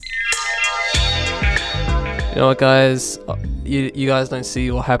You know what, guys? You guys don't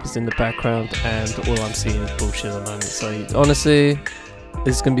see what happens in the background, and all I'm seeing is bullshit at the moment. So honestly,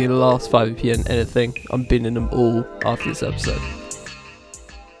 this is gonna be the last 5pm editing. I'm binning them all after this episode.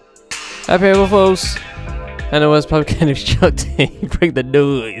 Happy April Fools! And the worst pumpkin is chucked in. Bring the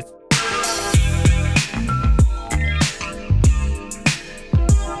noise.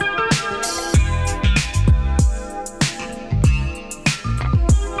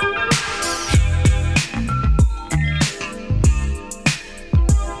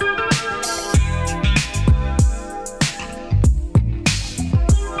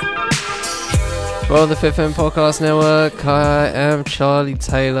 Well, the Fifth M Podcast Network, I am Charlie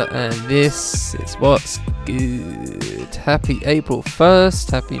Taylor, and this is What's Good. Happy April 1st,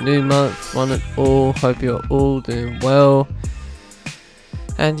 happy new month, one and all. Hope you're all doing well.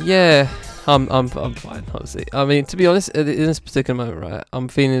 And yeah, I'm fine, honestly. I mean, to be honest, in this particular moment, right, I'm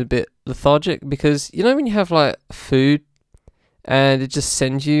feeling a bit lethargic because, you know, when you have like food and it just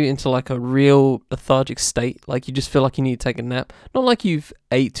sends you into like a real lethargic state, like you just feel like you need to take a nap. Not like you've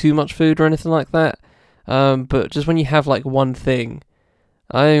ate too much food or anything like that, but just when you have like one thing,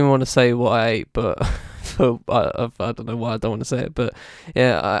 I don't even want to say what I ate, but I don't know why I don't want to say it, but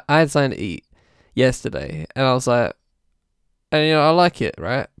yeah, I had something to eat yesterday, and I was like, and you know, I like it,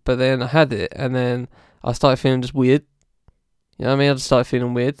 right? But then I had it, and then I started feeling just weird. You know what I mean? I just started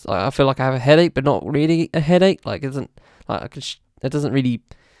feeling weird. Like I feel like I have a headache, but not really a headache. Like it doesn't. Like it doesn't really,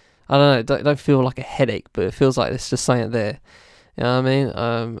 I don't know, don't feel like a headache, but it feels like there's just something there. You know what I mean?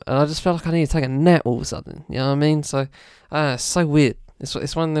 And I just feel like I need to take a nap all of a sudden. You know what I mean? So, it's so weird.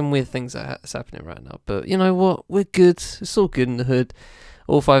 It's one of them weird things that's happening right now. But you know what? We're good. It's all good in the hood.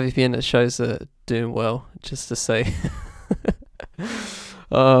 All 5VPN shows are doing well. Just to say,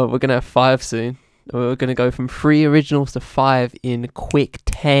 we're gonna have 5 soon. We're going to go from 3 originals to 5 in quick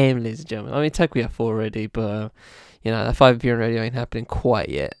time, ladies and gentlemen. I mean, tech we have 4 already, but you know, that 5pm radio ain't happening quite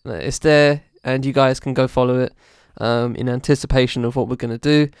yet. It's there, and you guys can go follow it in anticipation of what we're going to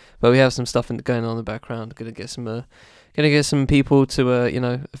do. But we have some stuff going on in the background. Going to get some people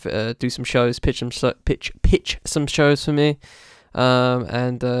to do some shows, pitch some shows for me. It's going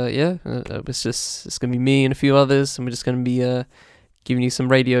to be me and a few others, and we're just going to be giving you some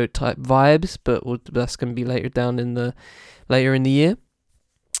radio type vibes, but that's going to be later in the year.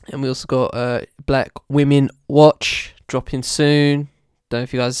 And we also got Black Women Watch dropping soon. Don't know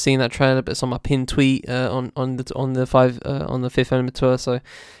if you guys have seen that trailer, but it's on my pinned tweet on the Fifth Element tour. So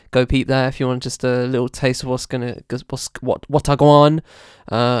go peep that if you want just a little taste of what I go on.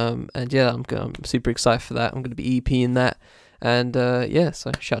 And yeah, I'm super excited for that. I'm gonna be EPing that, and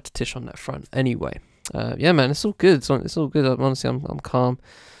so shout out to Tish on that front. Anyway, yeah, man, it's all good. It's all good. Honestly, I'm calm,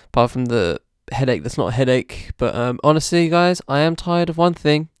 apart from the headache that's not a headache. But honestly, guys, I am tired of one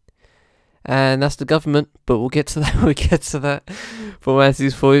thing, and that's the government. But we'll get to that.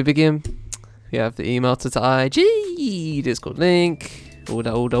 Formalities before we begin. We have the email to the IG, Discord link, all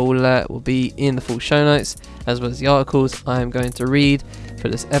that will be in the full show notes, as well as the articles I am going to read for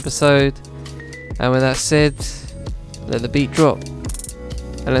this episode. And with that said, let the beat drop,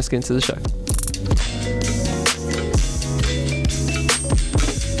 and let's get into the show.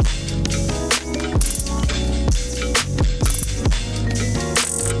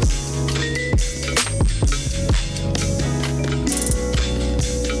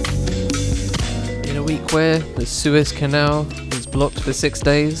 Where the Suez Canal was blocked for 6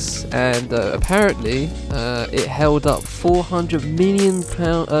 days, and apparently it held up $400 million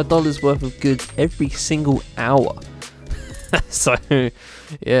worth of goods every single hour. So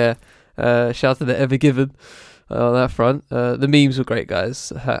yeah, shout out to the Ever Given on that front. The memes were great,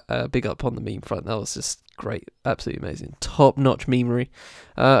 guys. Big up on the meme front. That was just great, absolutely amazing, top-notch memery.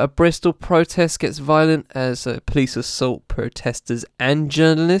 A Bristol protest gets violent as police assault protesters and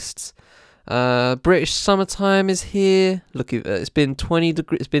journalists. British summertime is here. Look, it's been 20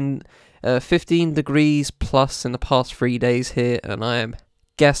 degrees. It's been 15 degrees plus in the past 3 days here, and I am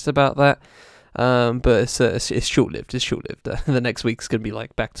gassed about that. But it's short-lived. It's short-lived. The next week's gonna be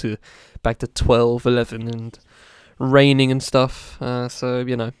like back to 12, 11, and raining and stuff. So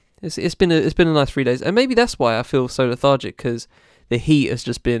you know, it's been a nice 3 days, and maybe that's why I feel so lethargic, because the heat has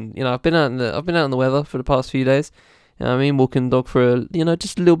just been. You know, I've been out in the weather for the past few days. You know what I mean, walking the dog for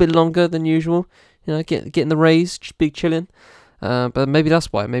just a little bit longer than usual. You know, getting the rays, just big chilling. But maybe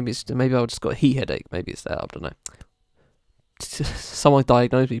that's why. Maybe I've just got a heat headache. Maybe it's that. I don't know. Someone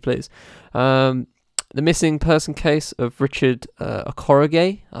diagnose me, please. The missing person case of Richard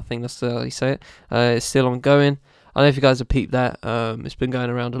Okoroghe, I think that's how you say it, is still ongoing. I don't know if you guys have peeped that. It's been going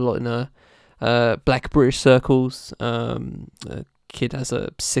around a lot in black British circles. kid has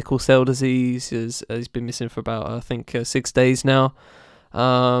a sickle cell disease. He's been missing for about, I think, 6 days now.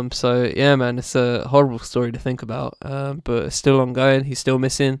 So yeah, man, it's a horrible story to think about. But it's still ongoing. He's still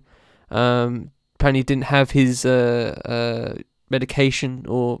missing. Apparently didn't have his medication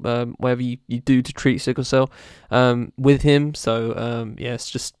or whatever you do to treat sickle cell with him. So yeah, it's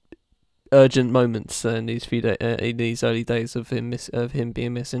just urgent moments in these in these early days of him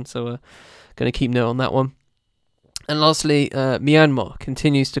being missing. So gonna keep note on that one. And lastly, Myanmar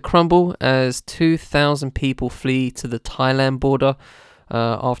continues to crumble as 2,000 people flee to the Thailand border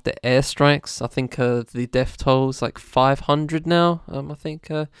after airstrikes. I think the death toll is like 500 now. I think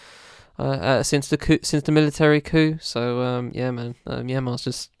since the military coup. So yeah, man, Myanmar's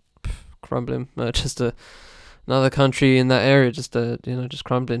just crumbling. Just another country in that area, just just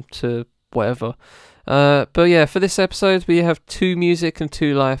crumbling to whatever. But yeah, for this episode we have 2 music and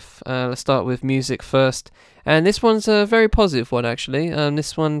 2 life. Let's start with music first, and this one's a very positive one actually.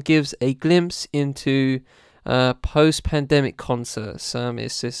 This one gives a glimpse into post-pandemic concerts.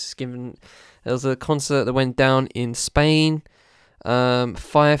 It's just given. There was a concert that went down in Spain,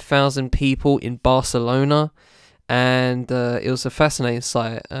 5,000 people in Barcelona, and it was a fascinating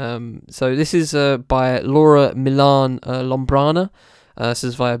sight. So this is by Laura Milan Lombrana. This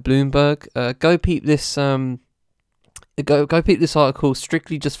is via Bloomberg. Go peep this. Go peep this article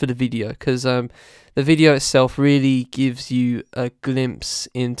strictly just for the video, because the video itself really gives you a glimpse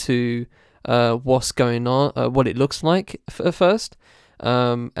into what's going on, what it looks like at first,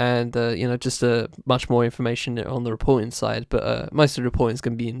 and just much more information on the reporting side. But most of the reporting is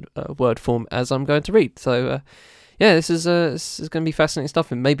going to be in word form as I'm going to read. So yeah, this is going to be fascinating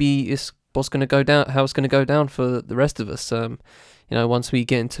stuff, and maybe it's what's going to go down, how it's going to go down for the rest of us. Once we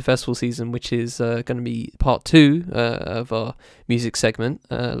get into festival season, which is going to be part 2 of our music segment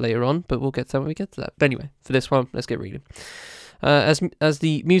later on, but we'll get to that when we get to that. But anyway, for this one, let's get reading. As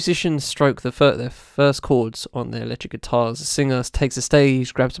the musicians stroke their first chords on their electric guitars, the singer takes the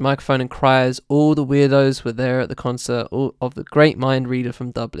stage, grabs a microphone and cries, "All the weirdos were there at the concert of the great mind reader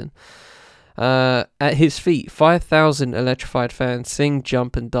from Dublin." At his feet, 5,000 electrified fans sing,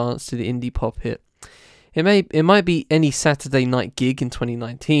 jump and dance to the indie pop hit. It might be any Saturday night gig in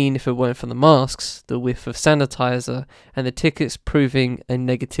 2019 if it weren't for the masks, the whiff of sanitizer, and the tickets proving a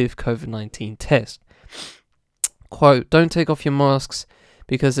negative COVID-19 test. Quote, "Don't take off your masks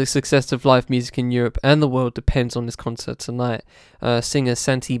because the success of live music in Europe and the world depends on this concert tonight," singer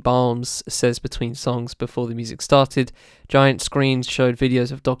Santi Balms says between songs. Before the music started, giant screens showed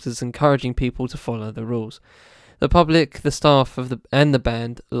videos of doctors encouraging people to follow the rules. The public, the staff and the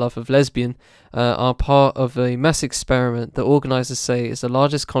band, Love of Lesbian, are part of a mass experiment that organisers say is the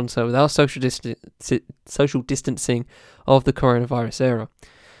largest concert without social distancing of the coronavirus era.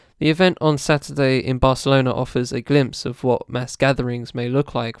 The event on Saturday in Barcelona offers a glimpse of what mass gatherings may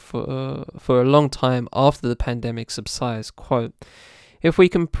look like for a long time after the pandemic subsides. Quote, "If we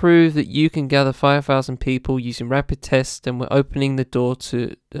can prove that you can gather 5,000 people using rapid tests, then we're opening the door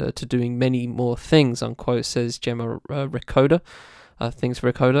to doing many more things," unquote, says Gemma Ricoda. Thanks,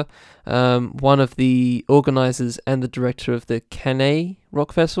 Ricoda, one of the organisers and the director of the Cannes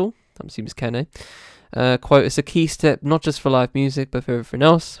Rock Festival. I'm assuming it's Cannes. Quote, "It's a key step not just for live music but for everything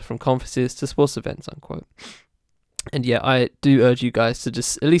else, from conferences to sports events," unquote. And yeah, I do urge you guys to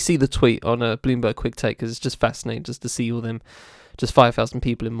just at least see the tweet on a Bloomberg Quick Take, because it's just fascinating just to see all them, just 5,000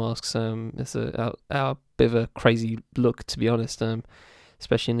 people in masks. It's a bit of a crazy look, to be honest,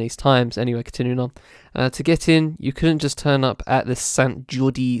 especially in these times. Anyway, continuing on. To get in, you couldn't just turn up at the Sant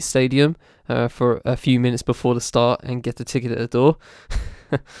Jordi Stadium for a few minutes before the start and get a ticket at the door.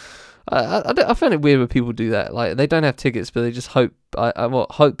 I find it weird when people do that. Like, they don't have tickets, but they just hope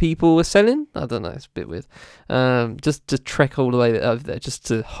hope people are selling. I don't know. It's a bit weird. Just to trek all the way over there just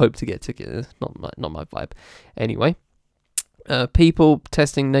to hope to get a ticket. It's not my vibe. Anyway, people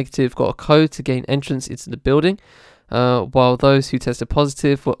testing negative got a code to gain entrance into the building, while those who tested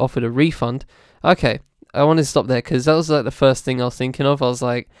positive were offered a refund. Okay, I wanted to stop there because that was like the first thing I was thinking of. I was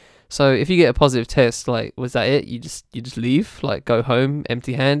like, so if you get a positive test, like, was that it? You just leave, like, go home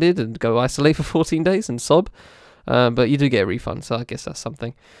empty-handed and go isolate for 14 days and sob? But you do get a refund, so I guess that's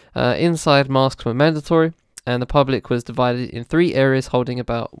something. Inside, masks were mandatory, and the public was divided in 3 areas holding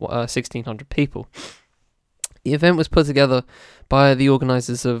about 1,600 people. The event was put together by the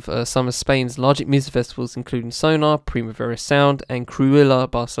organisers of some of Spain's largest music festivals, including Sonar, Primavera Sound, and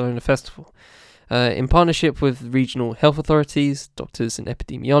Cruïlla Barcelona Festival. In partnership with regional health authorities, doctors and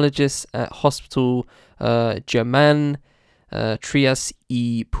epidemiologists at Hospital Germán Trias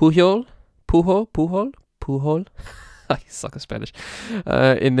y Pujol, I suck at Spanish,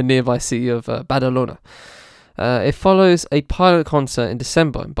 in the nearby city of Badalona. It follows a pilot concert in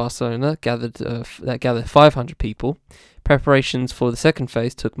December in Barcelona that gathered 500 people. Preparations for the second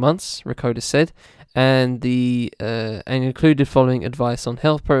phase took months, Recoder said, and included following advice on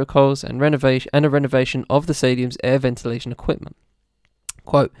health protocols and a renovation of the stadium's air ventilation equipment.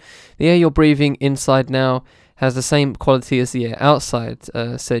 Quote, "The air you're breathing inside now has the same quality as the air outside,"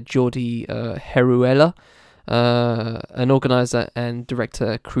 said Jordi Heruela, an organizer and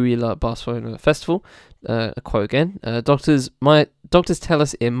director at Cruïlla Barcelona Festival. A quote again, doctors tell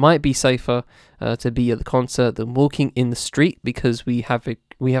us it might be safer to be at the concert than walking in the street because we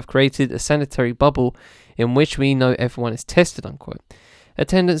have created a sanitary bubble in which we know everyone is tested, unquote.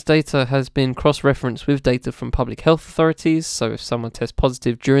 Attendance data has been cross-referenced with data from public health authorities, so if someone tests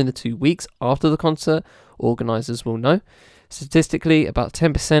positive during the 2 weeks after the concert, organisers will know. Statistically, about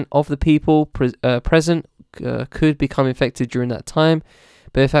 10% of the people present could become infected during that time,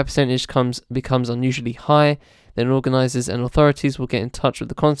 but if that percentage becomes unusually high, then organisers and authorities will get in touch with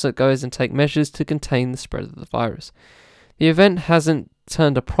the concert goers and take measures to contain the spread of the virus. The event hasn't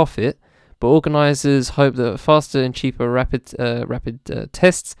turned a profit, but organisers hope that faster and cheaper rapid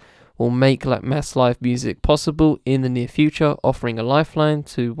tests will make mass live music possible in the near future, offering a lifeline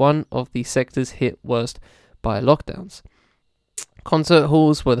to one of the sectors hit worst by lockdowns. Concert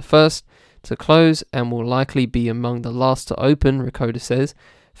halls were the first to close and will likely be among the last to open, Recoder says.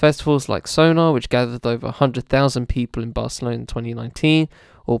 Festivals like Sonar, which gathered over 100,000 people in Barcelona in 2019,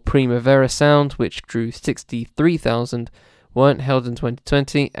 or Primavera Sound, which drew 63,000, weren't held in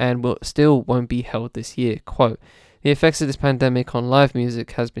 2020 and won't be held this year. Quote, "The effects of this pandemic on live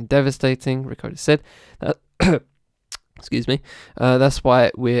music has been devastating," Recoder said. Excuse me. "That's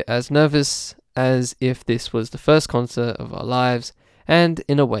why we're as nervous as if this was the first concert of our lives, and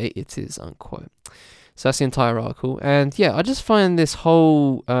in a way it is," unquote. So that's the entire article. And yeah, I just find this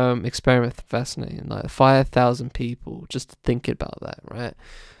whole experiment fascinating. Like 5,000 people, just thinking about that, right?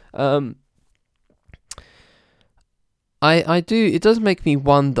 It does make me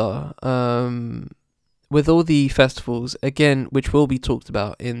wonder, with all the festivals, again, which will be talked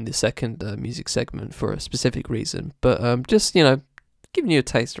about in the second music segment for a specific reason, but just, giving you a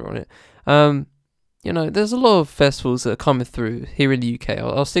taster on it. There's a lot of festivals that are coming through here in the UK.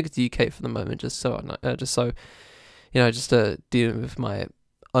 I'll stick to the UK for the moment, just dealing with my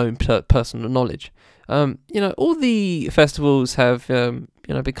own personal knowledge. All the festivals have, been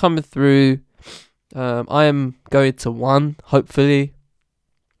coming through. I am going to one, hopefully.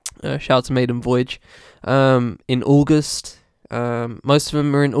 Shout out to Maiden Voyage. In August. Most of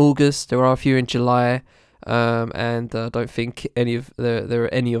them are in August. There are a few in July. And I don't think there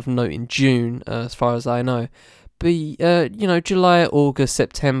are any of note in June, as far as I know. But July, August,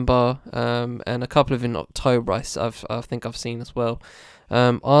 September, and a couple of in October. I think I've seen as well.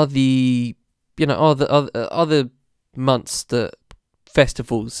 Are the other months that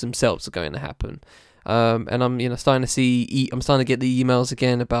festivals themselves are going to happen. And I'm starting to get the emails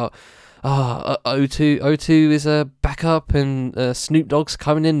again about O2 is a backup and Snoop Dogg's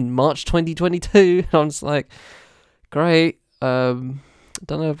coming in March 2022. And I'm just like, great. Don't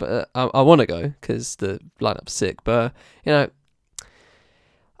know if I want to go because the lineup's sick, but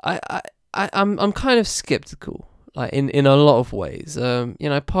I'm kind of skeptical, like in a lot of ways.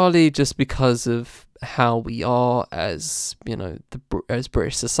 Partly just because of how we are as as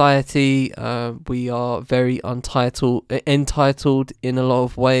British society. We are very entitled in a lot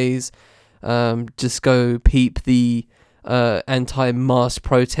of ways. Just go peep the anti-mask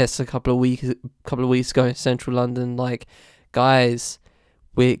protests a couple of weeks ago in central London. Like, guys,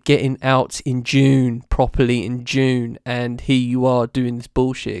 we're getting out properly in June, and here you are doing this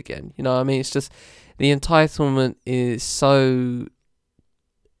bullshit again. You know what I mean? It's just, the entitlement is so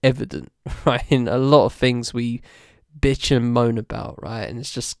evident, right, in a lot of things we bitch and moan about, right? And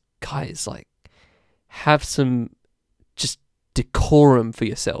it's just, guys, like, have some just decorum for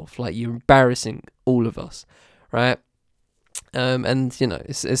yourself. Like, you're embarrassing all of us, right? And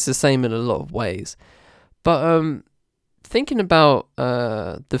it's the same in a lot of ways. But thinking about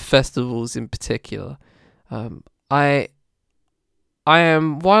the festivals in particular, while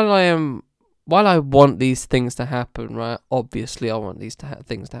I want these things to happen, right? Obviously, I want these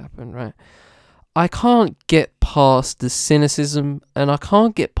things to happen, right? I can't get past the cynicism, and I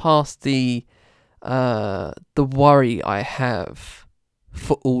can't get past the worry I have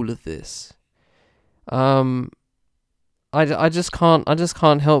for all of this. I just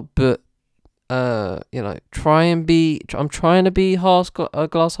can't help but I'm trying to be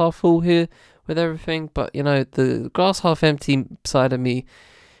glass half full here with everything, but the glass half empty side of me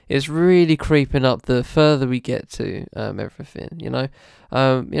is really creeping up the further we get to everything.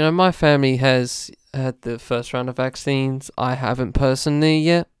 My family has had the first round of vaccines. I haven't personally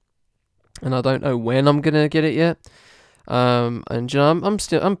yet, and I don't know when I'm gonna get it yet. And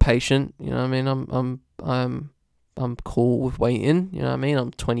I'm patient. You know what I mean? I'm cool with waiting. You know what I mean?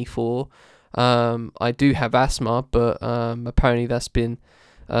 I'm 24. I do have asthma, but apparently that's been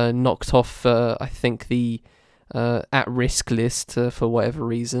knocked off. I think the at-risk list for whatever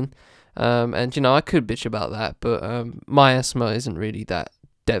reason. And I could bitch about that, but my asthma isn't really that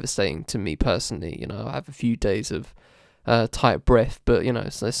devastating to me personally. I have a few days of tight breath, but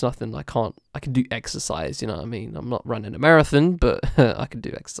it's nothing. I can do exercise. You know what I mean? I'm not running a marathon, but I can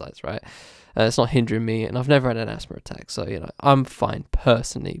do exercise, right? It's not hindering me, and I've never had an asthma attack, so I'm fine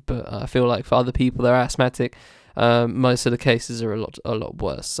personally. But I feel like for other people that are asthmatic, most of the cases are a lot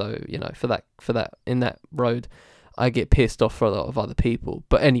worse. So for that in that road, I get pissed off for a lot of other people.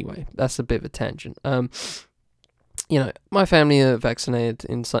 But anyway, that's a bit of a tangent. My family are vaccinated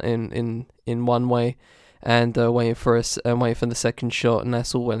in one way, and waiting for the second shot, and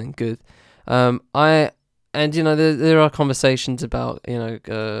that's all well and good. There are conversations about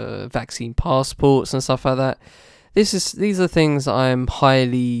vaccine passports and stuff like that. These are things I'm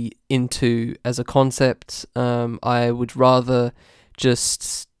highly into as a concept. I would rather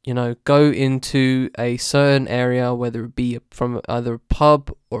just go into a certain area, whether it be from either a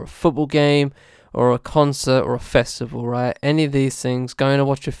pub or a football game or a concert or a festival, right? Any of these things, going to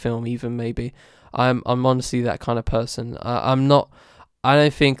watch a film even maybe. I'm honestly that kind of person. I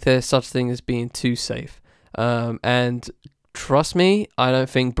don't think there's such thing as being too safe. And trust me, I don't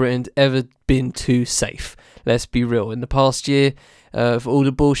think Britain's ever been too safe. Let's be real. In the past year, of all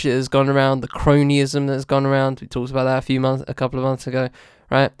the bullshit that's gone around, the cronyism that's gone around, we talked about that a couple of months ago,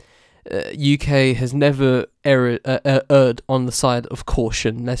 right? UK has never erred on the side of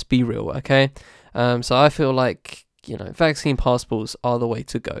caution. Let's be real, okay? So I feel like vaccine passports are the way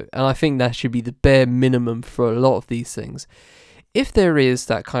to go, and I think that should be the bare minimum for a lot of these things. If there is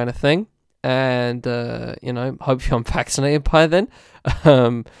that kind of thing, and hopefully I'm vaccinated by then.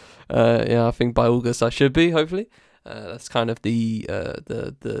 I think by August I should be. Hopefully, that's kind of the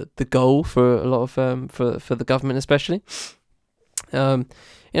goal for a lot of for the government especially.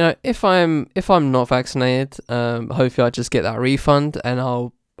 If I'm not vaccinated, hopefully I just get that refund, and I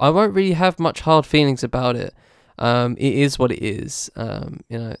won't really have much hard feelings about it. It is what it is.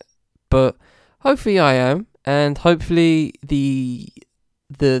 But hopefully I am, and hopefully the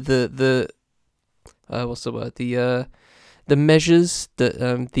what's the word? The measures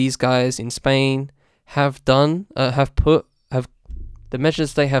that these guys in Spain have done, the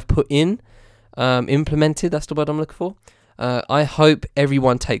measures they have put in, implemented. That's the word I'm looking for. I hope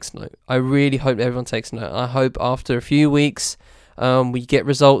everyone takes note. I really hope everyone takes note. I hope after a few weeks, we get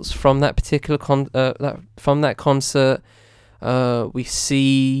results from that particular from that concert. We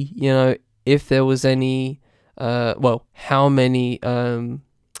see, if there was any, how many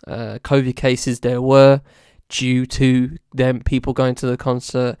COVID cases there were due to them people going to the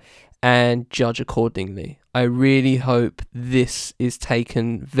concert, and judge accordingly. I really hope this is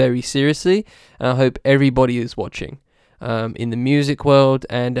taken very seriously, and I hope everybody is watching, in the music world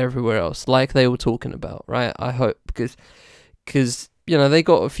and everywhere else, like they were talking about, right? I hope, because they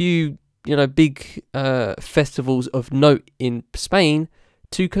got a few big festivals of note in Spain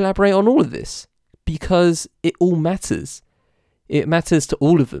to collaborate on all of this, because it all matters. It matters to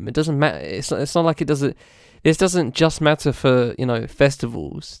all of them. It doesn't matter. It's not like it doesn't. This doesn't just matter for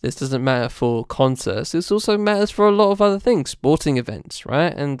festivals. This doesn't matter for concerts. This also matters for a lot of other things, sporting events,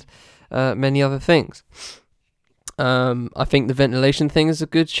 right, and many other things. I think the ventilation thing is a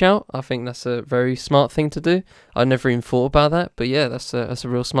good shout. I think that's a very smart thing to do. I never even thought about that, but yeah, that's a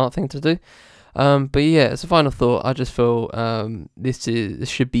real smart thing to do. But yeah, as a final thought, I just feel this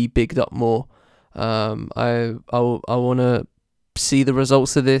should be bigged up more. I want to see the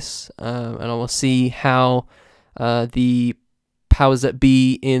results of this, and I want to see how the powers that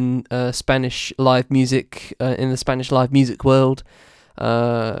be in Spanish live music, in the Spanish live music world,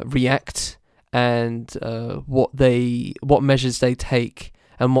 react, and what measures they take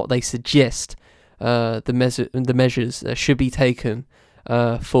and what they suggest the measures that should be taken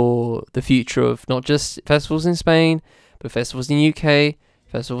for the future of not just festivals in Spain, but festivals in UK,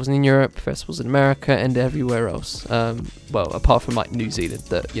 festivals in Europe, festivals in America, and everywhere else. Apart from like New Zealand,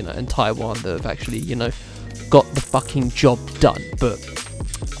 and Taiwan, that have actually got the fucking job done. But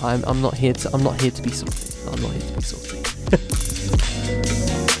I'm not here to be salty. I'm not here to be salty.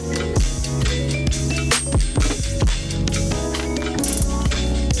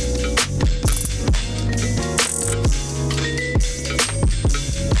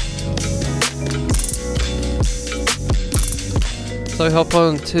 So hop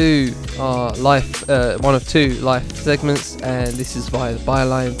on to our life, one of two life segments, and this is via the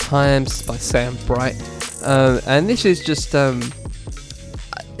Byline Times by Sam Bright. And this is just,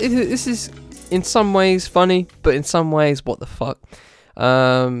 this is in some ways funny, but in some ways, what the fuck.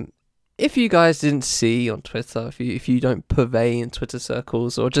 If you guys didn't see on Twitter, if you don't purvey in Twitter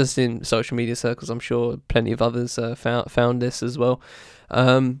circles or just in social media circles, I'm sure plenty of others found this as well.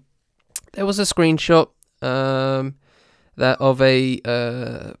 There was a screenshot that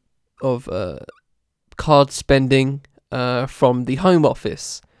of card spending from the Home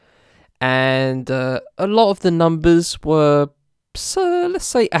Office, and a lot of the numbers were, so let's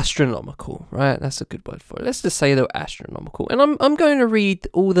say, astronomical, right? That's a good word for it. Let's just say they were astronomical. And I'm going to read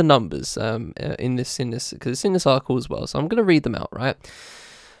all the numbers in this because it's in this article as well. So I'm going to read them out, right?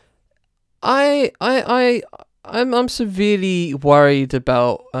 I'm severely worried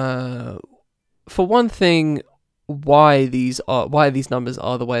about, for one thing, why these numbers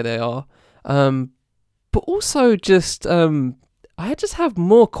are the way they are. But also just I just have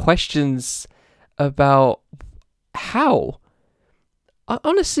more questions about how. I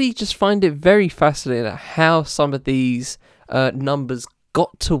honestly just find it very fascinating how some of these numbers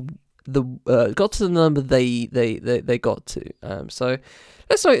got to the number they got to. So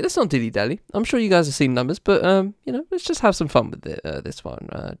let's not dilly dally. I'm sure you guys have seen numbers, but let's just have some fun with this one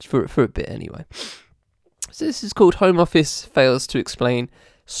for a bit anyway. So this is called Home Office Fails to Explain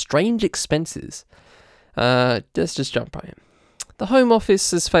Strange Expenses. Let's just jump right in. The Home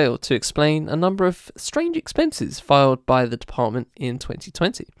Office has failed to explain a number of strange expenses filed by the department in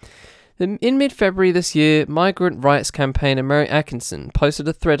 2020. In mid-February this year, migrant rights campaigner Mary Atkinson posted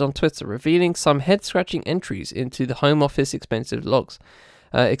a thread on Twitter revealing some head-scratching entries into the Home Office expenses logs.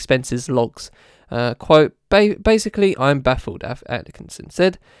 Quote, basically, I'm baffled, Atkinson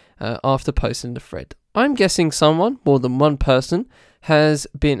said after posting the thread. I'm guessing someone, more than one person, has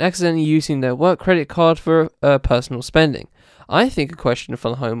been accidentally using their work credit card for personal spending. I think a question for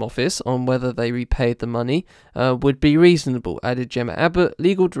the Home Office on whether they repaid the money would be reasonable, added Gemma Abbott,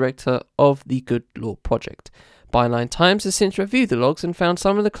 legal director of the Good Law Project. Byline Times has since reviewed the logs and found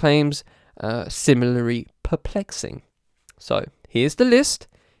some of the claims similarly perplexing. So, here's the list,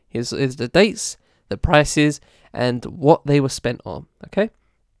 here's the dates, the prices, and what they were spent on, okay?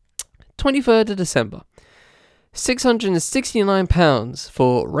 23rd of December, £669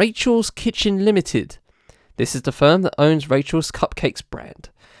 for Rachel's Kitchen Limited. This is the firm that owns Rachel's Cupcakes brand.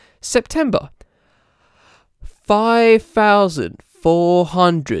 September,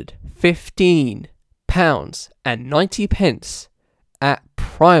 £5,415.90 at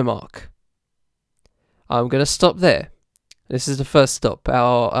Primark. I'm going to stop there. This is the first stop,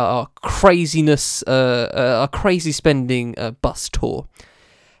 our craziness, our crazy spending bus tour.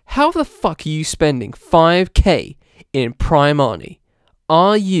 How the fuck are you spending 5k in Primark?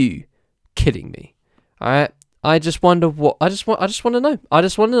 Are you kidding me? Alright, I just wonder what I just want to know. I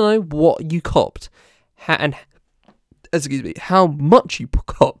just want to know what you copped, how much you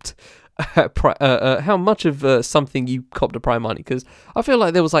copped, how much of something you copped at Primark. Because I feel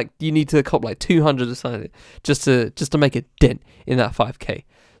like there was you need to cop 200 or something just to make a dent in that 5k.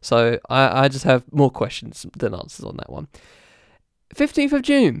 So I just have more questions than answers on that one. 15th of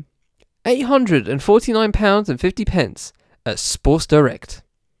June, £849.50 at Sports Direct.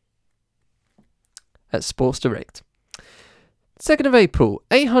 2nd of April,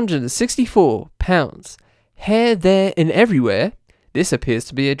 £864. Hair There and Everywhere. This appears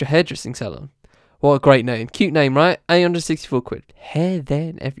to be a hairdressing salon. What a great name. Cute name, right? £864. Hair There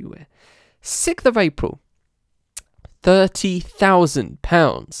and Everywhere. 6th of April,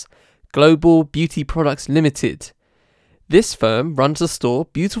 £30,000. Global Beauty Products Limited. This firm runs a store,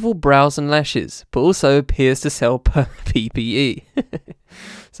 Beautiful Brows and Lashes, but also appears to sell PPE.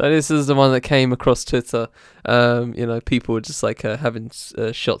 So this is the one that came across Twitter. People were just having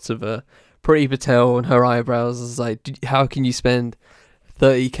shots of Priti Patel and her eyebrows. It's how can you spend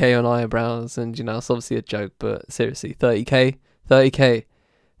 30k on eyebrows? And it's obviously a joke, but seriously, 30k.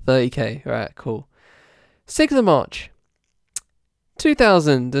 Right, cool. 6th of March,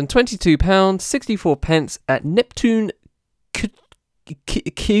 £2,022.64 at Neptune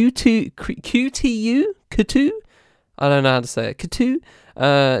QTU? I don't know how to say it. QTU?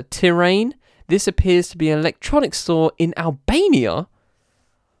 Terrain. This appears to be an electronics store in Albania.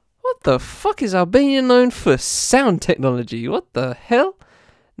 What the fuck is Albania known for? Sound technology. What the hell?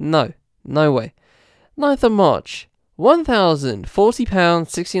 No way. 9th of March,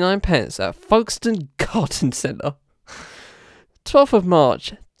 £1,040.69 at Folkestone Garden Centre. 12th of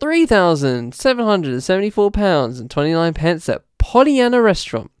March, £3,774.29 at Pollyanna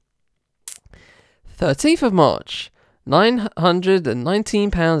Restaurant. 13th of March,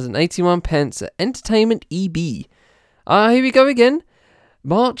 £919.81 at Entertainment EB. Here we go again.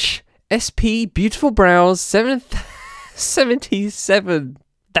 March, SP Beautiful Brows,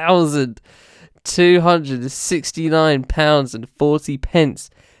 £77,269.40.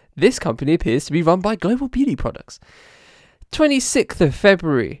 This company appears to be run by Global Beauty Products. 26th of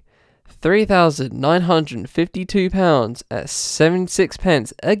February, £3,952 at 76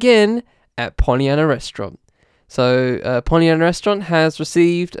 again at Pollyanna Restaurant. So Pollyanna Restaurant has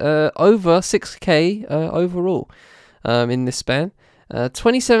received over 6k overall in this span.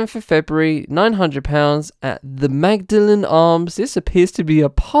 27th of February, £900 at the Magdalen Arms. This appears to be a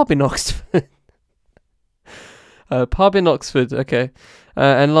pub in Oxford. Okay.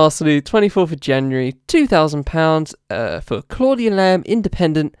 And lastly, 24th of January, £2,000 for Claudia Lamb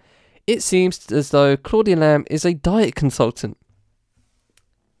Independent. It seems as though Claudia Lamb is a diet consultant.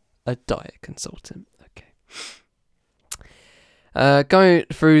 Okay. Going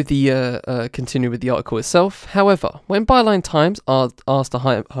through the continue with the article itself. However, when Byline Times asked the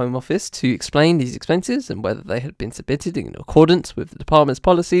Home Office to explain these expenses and whether they had been submitted in accordance with the department's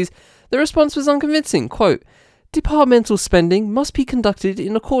policies, the response was unconvincing. Quote, "Departmental spending must be conducted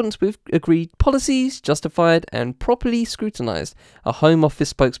in accordance with agreed policies, justified and properly scrutinised," a Home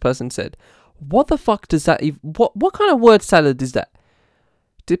Office spokesperson said. What the fuck does that even... What kind of word salad is that?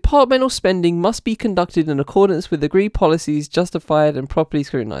 Departmental spending must be conducted in accordance with agreed policies, justified and properly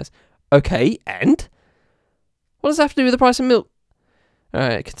scrutinised. Okay, and? What does that have to do with the price of milk?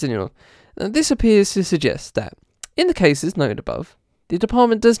 Alright, continue on. This appears to suggest that, in the cases noted above, the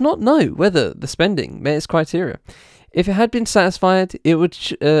department does not know whether the spending met its criteria. If it had been satisfied, it would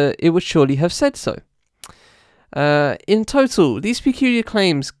surely have said so. In total, these peculiar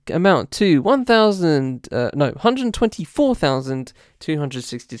claims amount to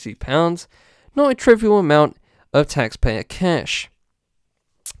 £124,262, not a trivial amount of taxpayer cash.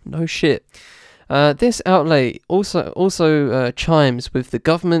 No shit. This outlay also chimes with the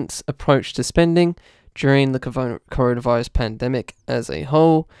government's approach to spending during the coronavirus pandemic as a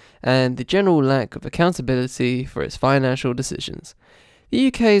whole, and the general lack of accountability for its financial decisions. The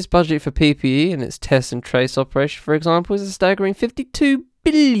UK's budget for PPE and its test and trace operation, for example, is a staggering £52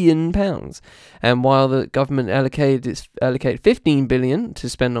 billion. And while the government allocated £15 billion to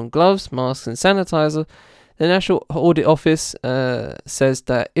spend on gloves, masks and sanitizer, the National Audit Office says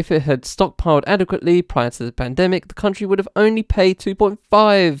that if it had stockpiled adequately prior to the pandemic, the country would have only paid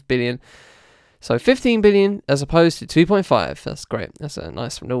 £2.5 billion. So 15 billion as opposed to 2.5. That's great. That's a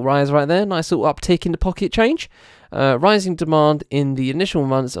nice little rise right there. Nice little uptick in the pocket change. Rising demand in the initial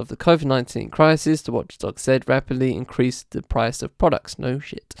months of the COVID-19 crisis, the watchdog said, rapidly increased the price of products. No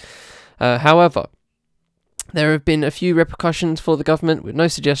shit. However, there have been a few repercussions for the government, with no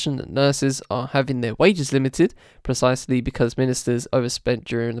suggestion that nurses are having their wages limited, precisely because ministers overspent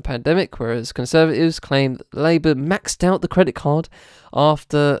during the pandemic, whereas Conservatives claim that Labour maxed out the credit card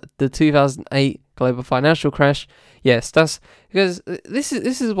after the 2008 global financial crash. Yes, that's because this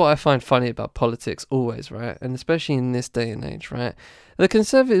is what I find funny about politics always, right? And especially in this day and age, right? The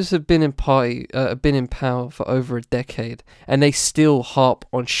Conservatives have been in power for over a decade, and they still harp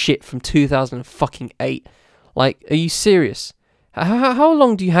on shit from 2008. Like, are you serious? How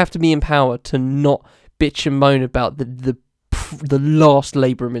long do you have to be in power to not bitch and moan about the last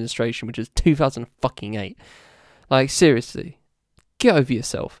Labour administration, which is 2008? Like, seriously, get over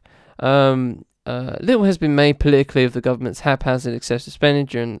yourself. Little has been made politically of the government's haphazard excessive spending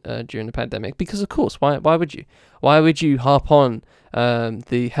during the pandemic, because of course, why would you? Why would you harp on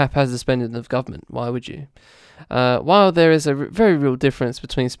the haphazard spending of government? Why would you? While there is a very real difference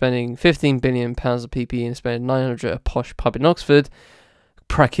between spending £15 billion of PPE and spending 900 at a posh pub in Oxford,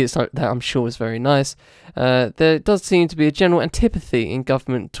 brackets that I'm sure is very nice, there does seem to be a general antipathy in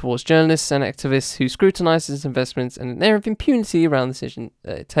government towards journalists and activists who scrutinise its investments and an air of impunity around the decision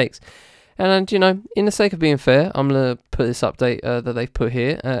it takes. And, in the sake of being fair, I'm going to put this update that they've put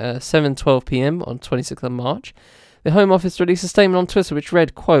here at 7:12 p.m. on 26th of March. The Home Office released a statement on Twitter which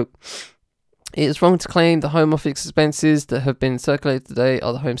read, quote, "It is wrong to claim the Home Office expenses that have been circulated today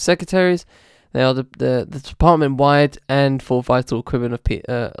are the Home Secretary's. They are the department-wide and for vital equipment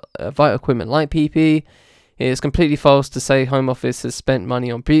like PPE. It is completely false to say Home Office has spent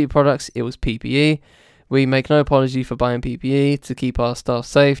money on beauty products. It was PPE. We make no apology for buying PPE to keep our staff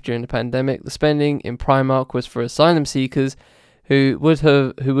safe during the pandemic. The spending in Primark was for asylum seekers who have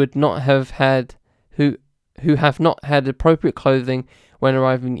not had appropriate clothing when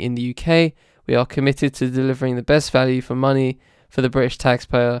arriving in the UK. We are committed to delivering the best value for money for the British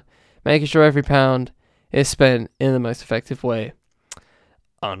taxpayer, making sure every pound is spent in the most effective way."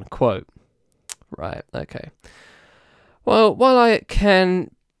 Unquote. Right, okay. Well, while I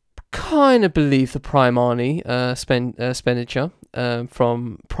can kind of believe the Primani expenditure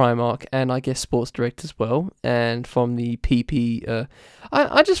from Primark and I guess Sports Direct as well, and from the PP,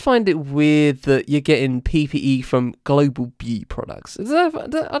 I just find it weird that you're getting PPE from Global Beauty Products.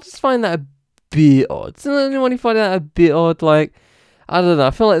 I just find that a bit odd. Does anyone find that a bit odd? Like, I don't know.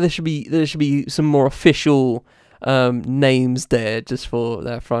 I feel like there should be some more official names there just for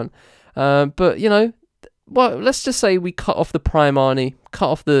that front. But well, let's just say we cut off the Primani, cut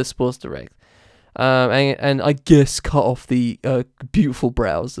off the Sports Direct, and I guess cut off the Beautiful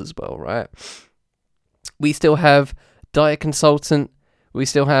Brows as well, right? We still have Diet Consultant, we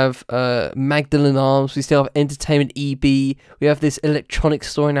still have Magdalene Arms, we still have Entertainment EB, we have this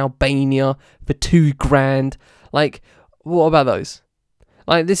electronics store in Albania for $2,000. Like, what about those?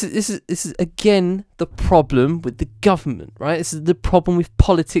 Like, this is again the problem with the government, right? This is the problem with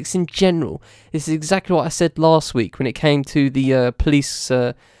politics in general. This is exactly what I said last week when it came to the police,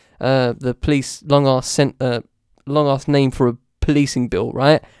 long ass name for a policing bill,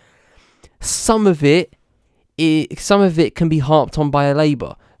 right? Some of it can be harped on by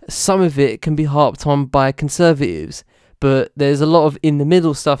Labour. Some of it can be harped on by Conservatives. But there's a lot of in the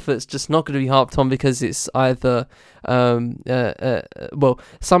middle stuff that's just not going to be harped on because it's either, some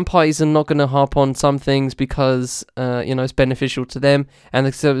parties are not going to harp on some things because, it's beneficial to them, and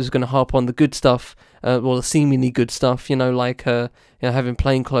the Conservatives are going to harp on the good stuff, the seemingly good stuff, like, having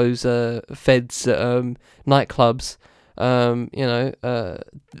plainclothes feds at nightclubs. They're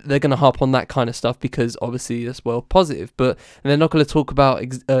going to harp on that kind of stuff because obviously it's positive, but they're not going to talk about,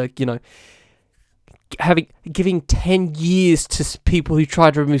 giving 10 years to people who try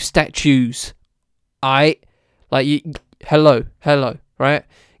to remove statues. Hello, right?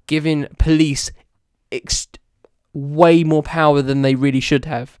 Giving police way more power than they really should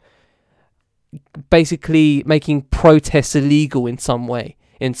have. Basically making protests illegal in some way,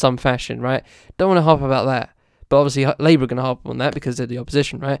 in some fashion, right? Don't want to harp about that. But obviously Labour are going to harp on that because they're the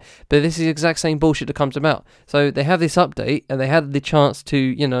opposition, right? But this is the exact same bullshit that comes about. So they have this update and they had the chance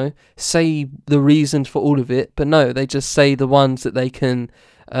to, say the reasons for all of it. But no, they just say the ones that they can,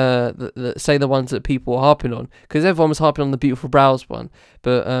 say the ones that people are harping on. Because everyone was harping on the Beautiful Brows one.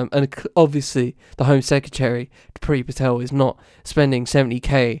 But and obviously the Home Secretary, Priti Patel, is not spending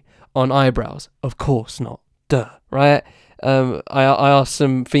 70k on eyebrows. Of course not. Duh, right? I asked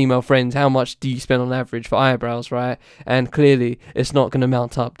some female friends, how much do you spend on average for eyebrows, right? And clearly, it's not going to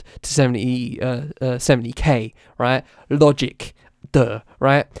mount up to 70k, right? Logic, duh,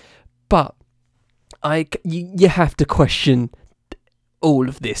 right? But you have to question all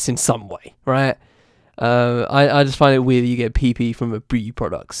of this in some way, right? I just find it weird that you get PP from a Beauty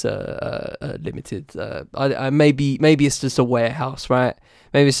Products Limited. Maybe it's just a warehouse, right?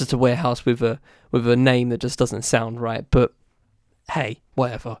 Maybe it's just a warehouse with a name that just doesn't sound right. But hey,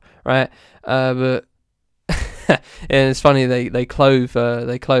 whatever, right? But and it's funny they clove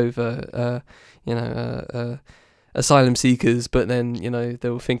asylum seekers, but then they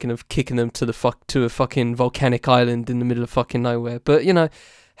were thinking of kicking them to a fucking volcanic island in the middle of fucking nowhere. But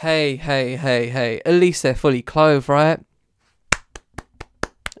hey, at least they're fully clothed, right?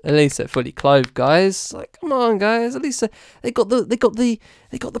 At least they're fully clothed, guys. Like, come on, guys. At least they got the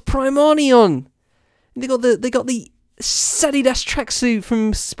Primani on. They got the Adidas tracksuit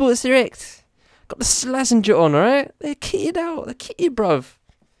from Sports Direct. Got the Slazenger on, alright? They're kitted out. They're kitted, bruv.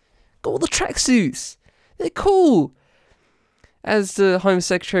 Got all the tracksuits. They're cool. As the Home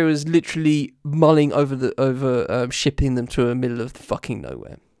Secretary was literally mulling over shipping them to the middle of the fucking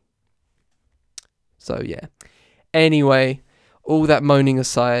nowhere. So yeah. Anyway, all that moaning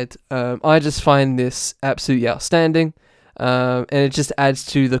aside, I just find this absolutely outstanding. And it just adds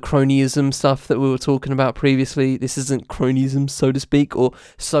to the cronyism stuff that we were talking about previously. This isn't cronyism, so to speak, or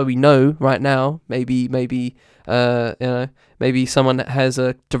so we know right now. Maybe someone that has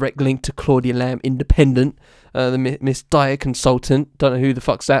a direct link to Claudia Lamb Independent, the Miss Diet Consultant. Don't know who the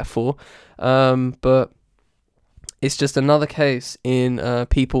fuck's that for. But it's just another case in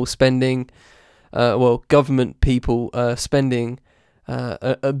people spending, government people spending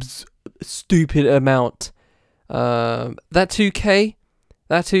a stupid amount. That 2k,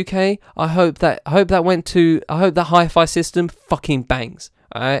 I hope that hi-fi system fucking bangs,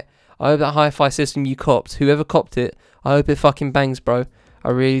 alright? I hope that hi-fi system you copped, whoever copped it, I hope it fucking bangs, bro.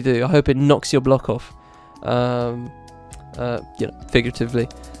 I really do. I hope it knocks your block off. Figuratively.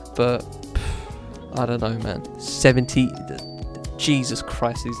 But, I don't know, man. 70, Jesus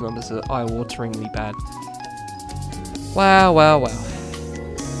Christ, these numbers are eye-wateringly bad. Wow.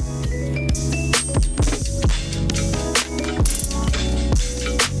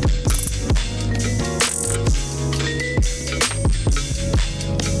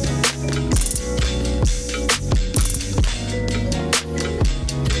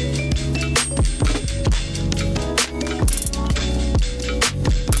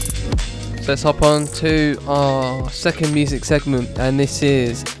 let's hop on to our second music segment, and this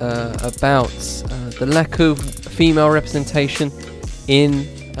is about the lack of female representation in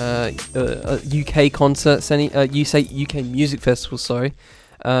UK concerts, UK music festivals,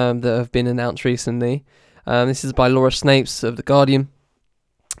 that have been announced recently. This is by Laura Snapes of The Guardian,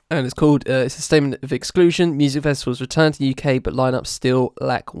 and it's called it's a statement of exclusion. Music festivals return to the UK, but lineups still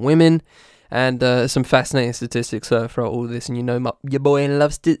lack women. And some fascinating statistics throughout all this, and your boy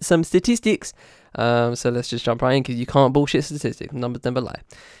loves some statistics. So let's just jump right in, because you can't bullshit statistics. Numbers never lie.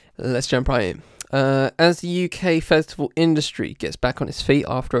 Let's jump right in. As the UK festival industry gets back on its feet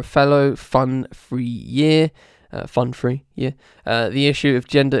after a fellow fun-free year, the issue of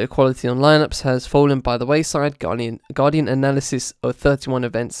gender equality on lineups has fallen by the wayside. Guardian analysis of 31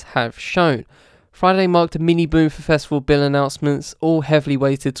 events have shown. Friday marked a mini boom for festival bill announcements, all heavily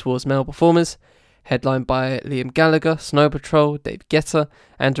weighted towards male performers. Headlined by Liam Gallagher, Snow Patrol, David Guetta,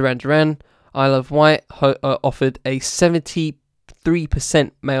 and Duran Duran, Isle of Wight offered a 73%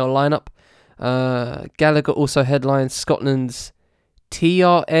 male lineup. Gallagher also headlined Scotland's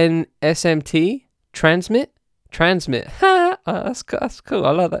TRNSMT Transmit. That's cool.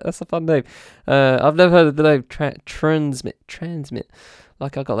 I like that. That's a fun name. I've never heard of the name Transmit.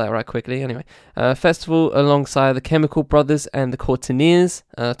 Like I got that right quickly. Anyway, festival alongside the Chemical Brothers and the Courteeners,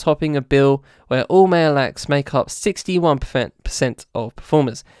 topping a bill where all male acts make up 61% of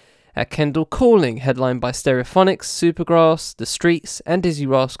performers. At Kendal Calling, headlined by Stereophonics, Supergrass, The Streets, and Dizzy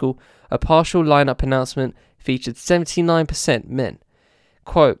Rascal, a partial lineup announcement featured 79% men.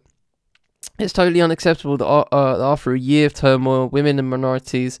 Quote, "It's totally unacceptable that after a year of turmoil, women and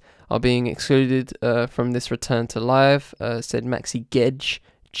minorities are being excluded from this return to live," said Maxi Gedge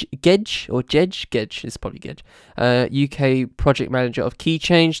is probably Gedge, UK project manager of Key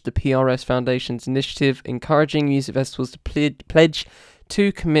Change, the PRS Foundation's initiative encouraging music festivals to pledge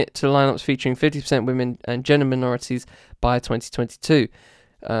to commit to lineups featuring 50% women and gender minorities by 2022.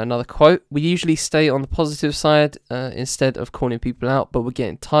 Another quote, "We usually stay on the positive side instead of calling people out, but we're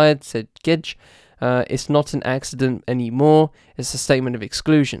getting tired," said Gedge. "It's not an accident anymore, it's a statement of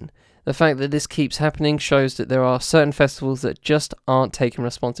exclusion. The fact that this keeps happening shows that there are certain festivals that just aren't taking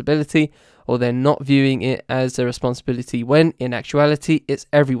responsibility, or they're not viewing it as their responsibility when, in actuality, it's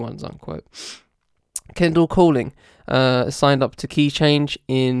everyone's," unquote. Kendal Calling signed up to Key Change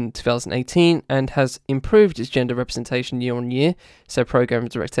in 2018 and has improved its gender representation year on year, said program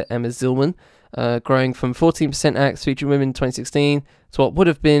director Emma Zillman, growing from 14% acts featuring women in 2016 to what would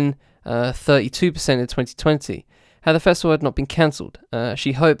have been 32% in 2020. Had the festival had not been cancelled,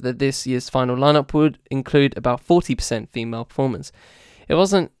 she hoped that this year's final lineup would include about 40% female performers. It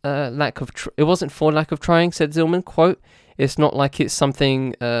wasn't for lack of trying," said Zillman. Quote, "It's not like it's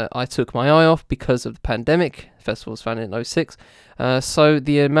something I took my eye off because of the pandemic." Festival was founded in 2006. So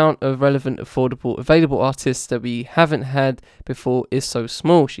the amount of relevant, affordable, available artists that we haven't had before is so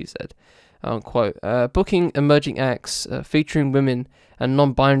small, she said. Unquote. Booking emerging acts featuring women and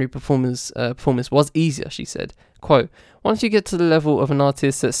non-binary performers was easier, she said. Quote, "Once you get to the level of an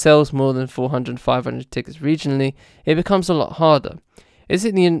artist that sells more than 400, 500 tickets regionally, it becomes a lot harder. Is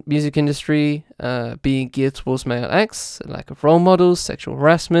it the music industry being geared towards male acts, a lack of role models, sexual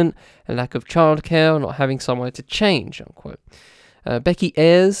harassment, a lack of childcare, or not having somewhere to change?" Unquote. Becky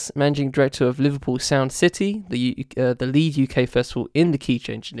Ayres, managing director of Liverpool Sound City, the lead UK festival in the Key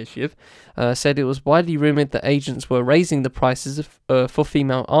Change initiative, said it was widely rumoured that agents were raising the prices for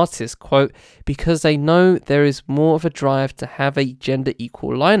female artists, quote, "because they know there is more of a drive to have a gender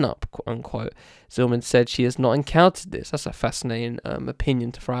equal lineup," unquote. Zillman said she has not encountered this. That's a fascinating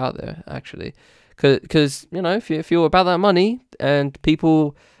opinion to throw out there, actually, because if you're about that money and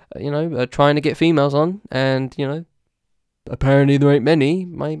people are trying to get females on, and apparently there ain't many,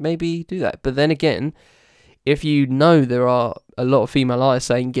 maybe do that. But then again, if there are a lot of female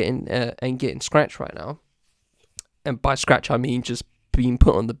artists ain't getting scratched right now, and by scratch I mean just being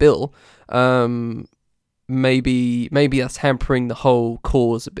put on the bill, maybe that's hampering the whole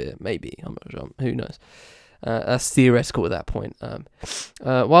cause a bit. Maybe, I'm not sure. Who knows? That's theoretical at that point.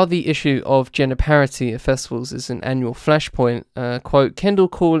 While the issue of gender parity at festivals is an annual flashpoint, quote, Kendal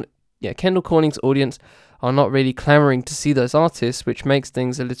Calling's audience are not really clamouring to see those artists, which makes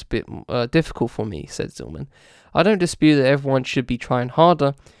things a little bit difficult for me, said Zillman. "I don't dispute that everyone should be trying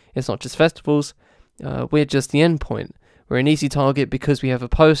harder. It's not just festivals. We're just the end point. We're an easy target because we have a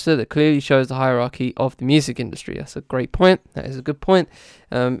poster that clearly shows the hierarchy of the music industry." That's a great point. That is a good point.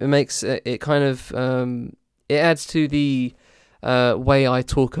 It makes it kind of it adds to the way I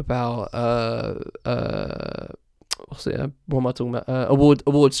talk about what am I talking about?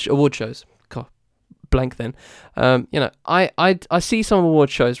 Award shows. God, blank then. I see some award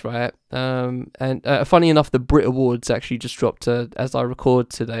shows, right? And funny enough, the Brit Awards actually just dropped as I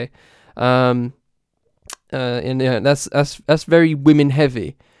record today. And that's very women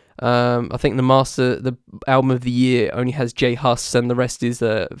heavy. I think the album of the year only has J Hus and the rest is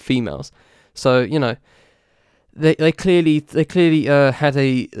females. So they clearly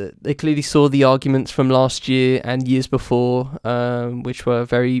saw the arguments from last year and years before, which were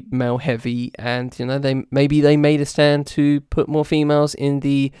very male heavy, and they made a stand to put more females in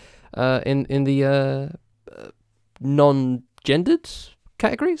the non-gendered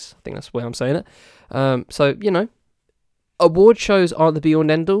categories. I think that's the way I'm saying it. So award shows aren't the be all and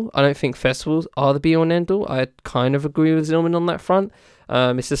end all. I don't think festivals are the be all and end all. I kind of agree with Zillman on that front.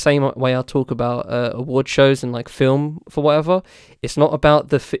 It's the same way I talk about award shows and like film for whatever. It's not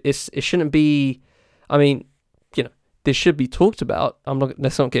about it shouldn't be. I mean, this should be talked about.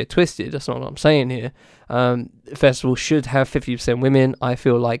 Let's not get it twisted. That's not what I'm saying here. Festivals should have 50% women. I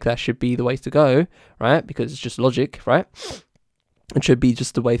feel like that should be the way to go, right? Because it's just logic, right? It should be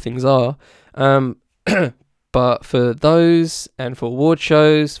just the way things are. But for those and for award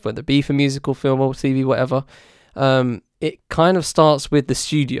shows, whether it be for musical, film, or TV, whatever, it kind of starts with the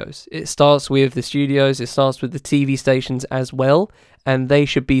studios. It starts with the TV stations as well, and they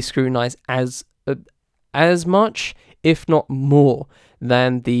should be scrutinized as much, if not more,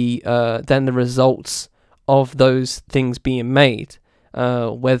 than the results of those things being made,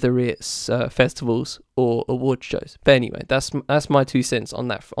 whether it's festivals or award shows. But anyway, that's my 2 cents on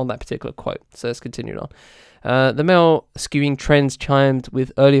that particular quote. So let's continue on. The male skewing trends chimed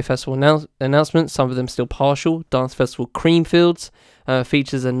with earlier festival announcements, some of them still partial. Dance festival Creamfields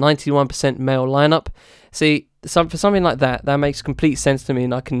features a 91% male lineup. See, for something like that makes complete sense to me,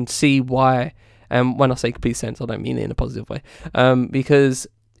 and I can see why. And when I say complete sense, I don't mean it in a positive way. Because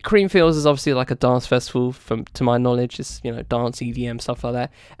Creamfields is obviously like a dance festival, to my knowledge. It's dance, EDM, stuff like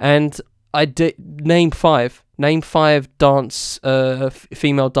that. And I did name five dance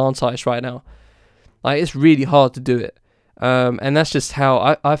female dance artists right now. Like, it's really hard to do it, and that's just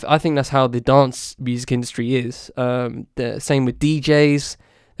how I think that's how the dance music industry is. The same with DJs.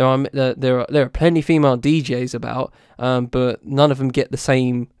 There are plenty female DJs about, but none of them get the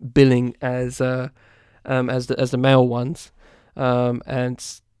same billing as the male ones,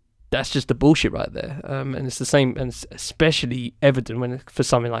 and that's just the bullshit right there. And it's the same, and it's especially evident for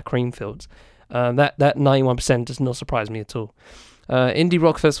something like Creamfields. That 91% does not surprise me at all. Indie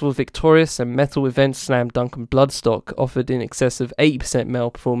rock festival Victorious and metal event Slam Dunk and Bloodstock offered in excess of 80%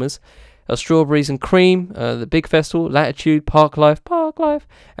 male performers. Strawberries and Cream, the Big Festival, Latitude, Parklife,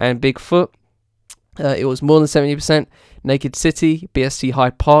 and Bigfoot. It was more than 70%. Naked City, BSC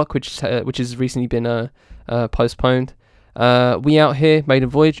Hyde Park, which has recently been postponed. We Out Here, Maiden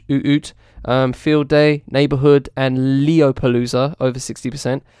Voyage, Oot Oot, Field Day, Neighborhood, and Leopalooza, over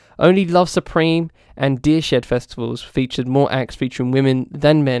 60%. Only Love Supreme and Deershed festivals featured more acts featuring women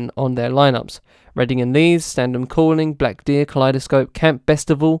than men on their lineups. Reading and Leeds, Stand 'em Calling, Black Deer, Kaleidoscope, Camp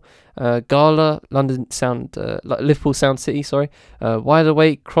Festival, Gala, Liverpool Sound City, Wide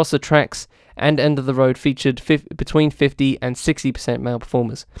Awake, Cross the Tracks, and End of the Road featured between 50 and 60% male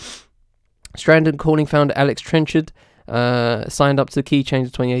performers. Stand 'em Calling founder Alex Trenchard signed up to the Key Change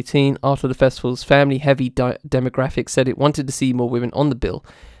of 2018 after the festival's family-heavy demographic said it wanted to see more women on the bill.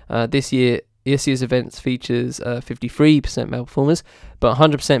 This year's event features 53% male performers, but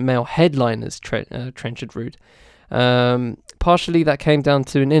 100% male headliners, Trenchard rude. Partially that came down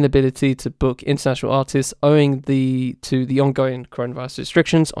to an inability to book international artists owing to the ongoing coronavirus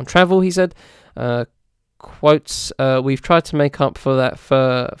restrictions on travel, he said. Quotes, we've tried to make up for that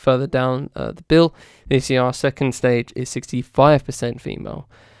further down the bill. This year our second stage is 65% female,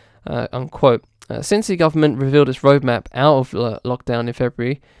 unquote. Since the government revealed its roadmap out of lockdown in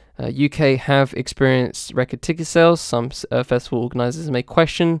February, UK have experienced record ticket sales. Some festival organisers may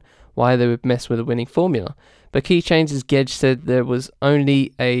question why they would mess with a winning formula. But Key Change's Gedge said there was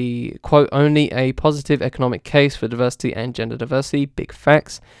only a positive economic case for diversity and gender diversity. Big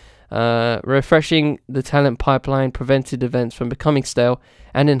facts. Refreshing the talent pipeline prevented events from becoming stale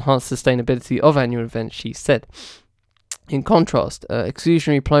and enhanced sustainability of annual events, she said. In contrast,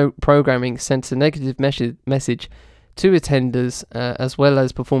 exclusionary programming sent a negative message to attenders as well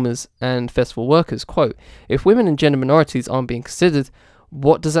as performers and festival workers. Quote, if women and gender minorities aren't being considered,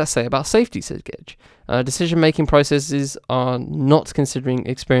 what does that say about safety, said Gedge. Decision-making processes are not considering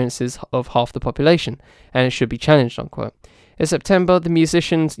experiences of half the population, and it should be challenged, unquote. In September, the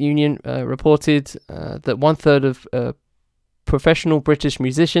Musicians Union reported that one-third of professional British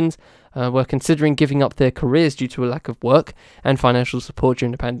musicians were considering giving up their careers due to a lack of work and financial support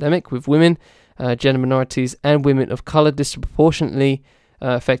during the pandemic, with women, gender minorities, and women of colour disproportionately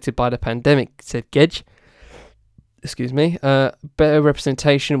affected by the pandemic, said Gedge. Excuse me. Better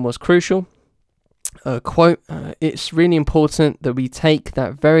representation was crucial. Quote, it's really important that we take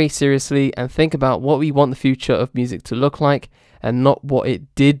that very seriously and think about what we want the future of music to look like and not what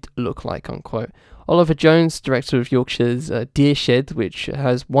it did look like, unquote. Oliver Jones, director of Yorkshire's Deer Shed, which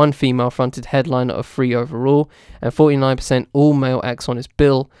has one female-fronted headliner of 3 overall and 49% all-male acts on its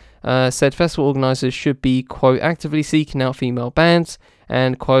bill, said festival organisers should be, quote, actively seeking out female bands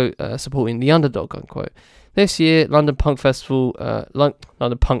and, quote, supporting the underdog, unquote. This year, London Punk Festival,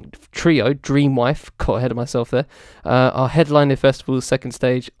 London Punk Trio, Dreamwife, got ahead of myself there, are headlining the festival's second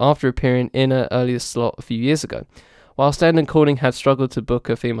stage after appearing in an earlier slot a few years ago. While Stand and Calling had struggled to book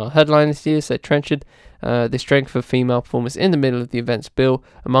a female headline this year, said Trenchard, the strength of female performers in the middle of the event's bill,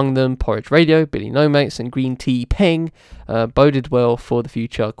 among them Porridge Radio, Billy No Mates, and Green Tea Peng, boded well for the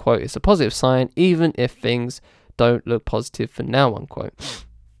future. Quote, it's a positive sign, even if things don't look positive for now, unquote.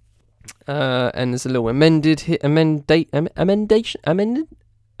 And there's a little amendation,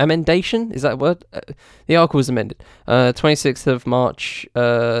 is that a word? The article was amended. 26th of March,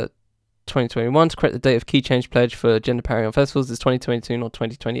 2021, to correct the date of key change pledge for gender parity on festivals is 2022, not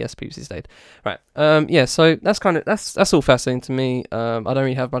 2020 as previously stated. Right. Yeah, so that's all fascinating to me. I don't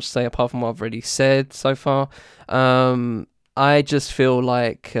really have much to say apart from what I've already said so far. I just feel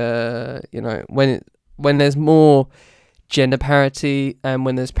like when there's more gender parity and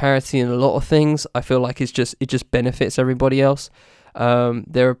when there's parity in a lot of things, I feel like it just benefits everybody else.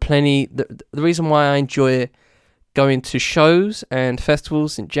 There are plenty. The reason why I enjoy going to shows and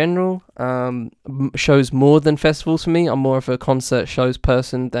festivals in general, shows more than festivals for me. I'm more of a concert shows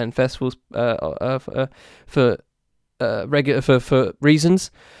person than festivals for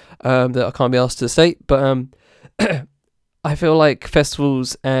reasons that I can't be asked to state. But I feel like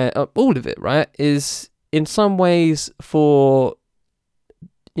festivals, all of it, right, is in some ways for,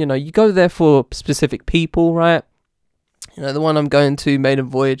 you go there for specific people, right? The one I'm going to, Maiden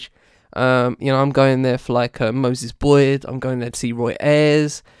Voyage, I'm going there for like Moses Boyd. I'm going there to see Roy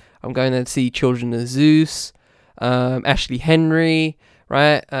Ayers. I'm going there to see Children of Zeus, Ashley Henry,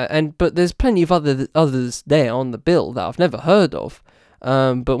 right? But there's plenty of others there on the bill that I've never heard of.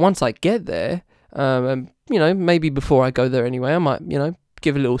 But once I get there, and maybe before I go there anyway, I might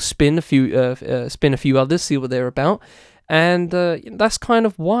give a little spin a few others, see what they're about, and that's kind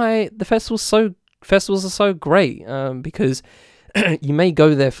of why the festivals are so great, because you may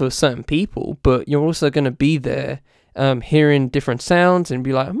go there for certain people, but you're also going to be there hearing different sounds and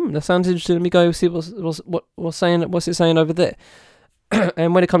be like, that sounds interesting, let me go see what's it saying over there.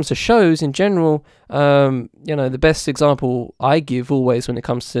 And when it comes to shows in general, the best example I give always when it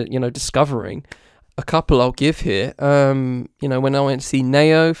comes to discovering, a couple I'll give here. When I went to see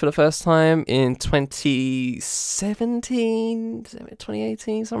Neo for the first time in 2017,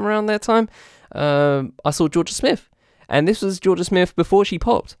 2018, somewhere around that time, I saw Georgia Smith. And this was Georgia Smith before she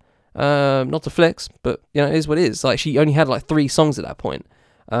popped. Not to flex, but it is what it is. Like, she only had like 3 songs at that point.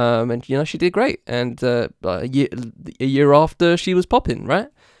 And she did great. And a year after she was popping, right?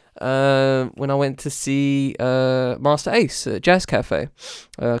 When I went to see Master Ace at Jazz Cafe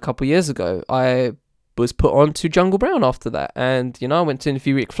a couple years ago, I was put on to Jungle Brown after that. And I went to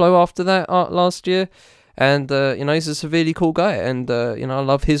interview Rick Flo after that last year. And he's a severely cool guy. And I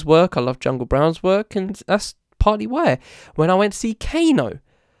love his work. I love Jungle Brown's work, and that's partly why. When I went to see Kano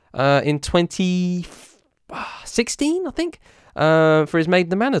in 2016, I think, for his Made in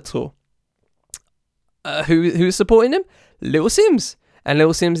the Manor tour, who's supporting him? Little Sims. And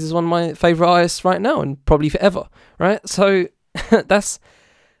Little Sims is one of my favourite artists right now, and probably forever, right? So that's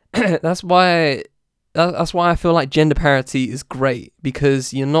why I feel like gender parity is great,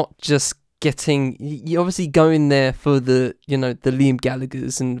 because you're not just you're obviously going there for the Liam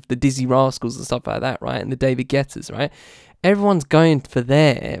Gallaghers and the Dizzy Rascals and stuff like that, right? And the David Guettas, right? Everyone's going for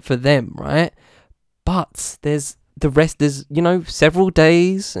them, right? But there's the rest, there's several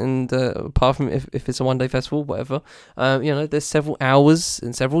days, and apart from if it's a one-day festival, whatever, there's several hours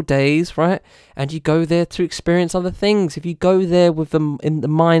and several days, right? And you go there to experience other things. If you go there with in the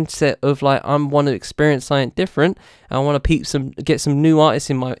mindset of like, I want to experience something different, and I want to get some new artists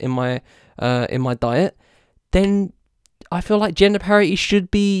in my diet, then I feel like gender parity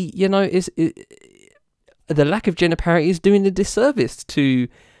should be, the lack of gender parity is doing a disservice to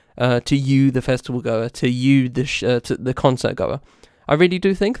you, the festival goer, to you, to the concert goer. I really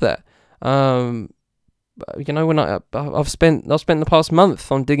do think that. When I've spent the past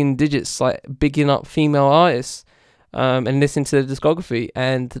month on digging digits, like bigging up female artists, and listen to their discography,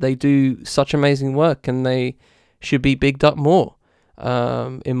 and they do such amazing work, and they should be bigged up more,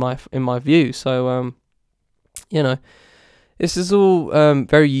 in my view. So this is all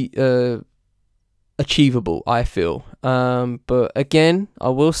very achievable, I feel. But again, I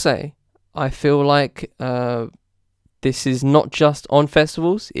will say, I feel like this is not just on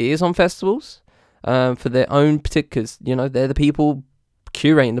festivals. It is on festivals for their own particulars. They're the people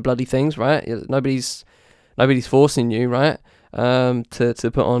curating the bloody things, right? Nobody's forcing you, right, to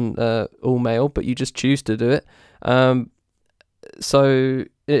put on all male, but you just choose to do it. So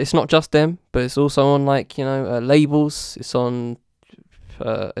it's not just them, but it's also on labels. It's on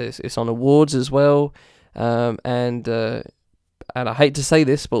it's on awards as well, and I hate to say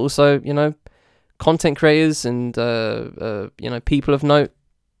this, but also content creators and people of note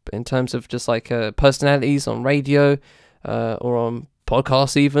in terms of just personalities on radio, or on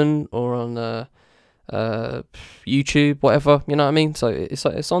podcasts even, or on YouTube, whatever, you know what I mean? So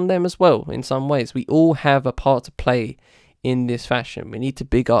it's on them as well in some ways. We all have a part to play in this fashion. We need to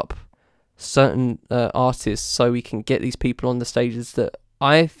big up certain artists so we can get these people on the stages that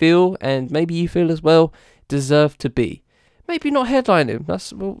I feel, and maybe you feel as well, deserve to be. Maybe not headlining.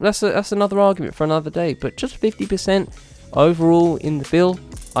 That's another argument for another day. But just 50% overall in the bill,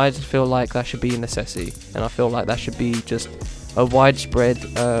 I just feel like that should be a necessity, and I feel like that should be just a widespread,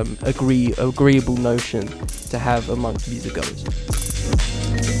 agreeable notion to have amongst musicgoers.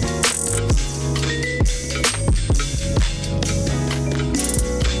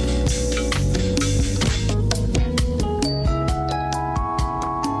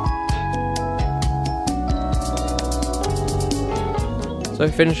 So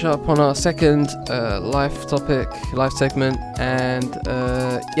finish up on our second life segment, and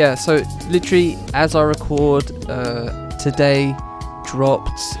so literally as I record today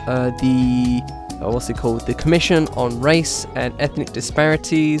dropped the Commission on Race and Ethnic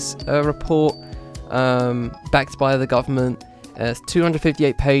Disparities report, backed by the government.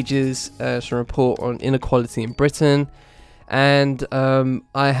 258 pages. It's a report on inequality in Britain. And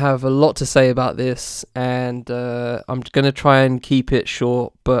I have a lot to say about this, and I'm going to try and keep it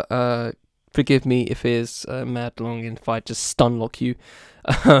short, but forgive me if it is mad long and if I just stun lock you,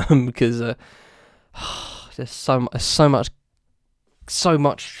 because there's so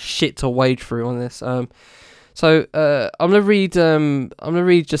much shit to wade through on this. So I'm gonna read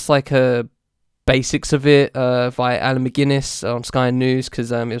just a basics of it via Alan McGuinness on Sky News,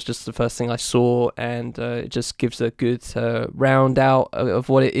 because it was just the first thing I saw, and it just gives a good round out of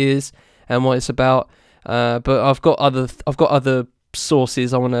what it is and what it's about. But I've got other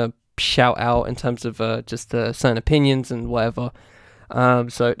sources I want to shout out in terms of just certain opinions and whatever.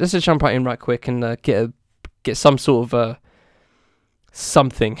 So let's just jump right in right quick and get some sort of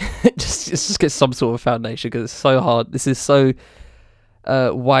something. just get some sort of foundation, because it's so hard. This is so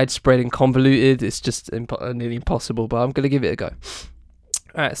widespread and convoluted. It's just nearly impossible, but I'm going to give it a go.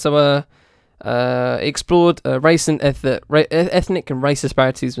 Alright, so explored race and ethnic and race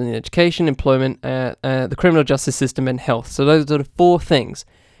disparities within education, employment, the criminal justice system, and health. So those are the four things: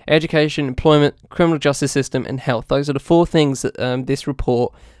 education, employment, criminal justice system, and health. Those are the four things that this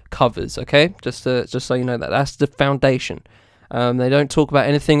report covers. Okay, just so you know that's the foundation. They don't talk about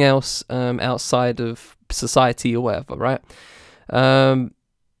anything else outside of society or whatever, right?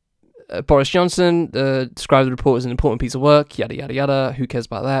 Boris Johnson described the report as an important piece of work, yada yada yada. Who cares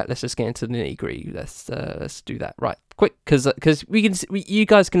about that? Let's just get into the nitty gritty. Let's do that right quick, because you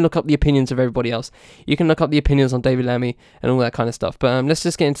guys can look up the opinions of everybody else. You can look up the opinions on David Lammy and all that kind of stuff. But let's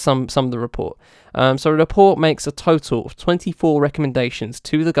just get into some of the report. So the report makes a total of 24 recommendations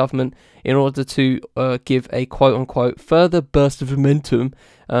to the government in order to give a quote unquote further burst of momentum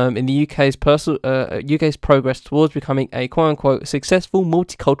in the UK's progress towards becoming a quote unquote successful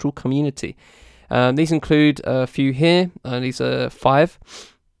multicultural community. These include a few here. These are 5.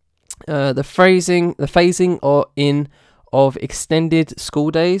 The phasing of extended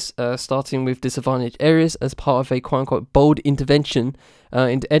school days, starting with disadvantaged areas as part of a quote-unquote bold intervention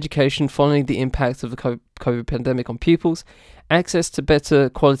into education following the impact of the COVID pandemic on pupils. Access to better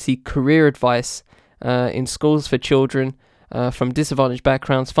quality career advice in schools for children from disadvantaged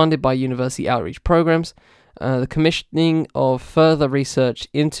backgrounds, funded by university outreach programs. The commissioning of further research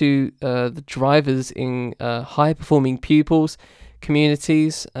into the drivers in high-performing pupils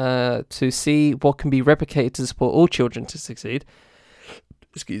communities to see what can be replicated to support all children to succeed.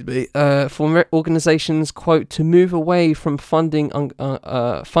 Excuse me. For organisations, quote, to move away from funding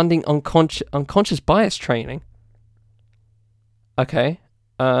unconscious bias training. Okay.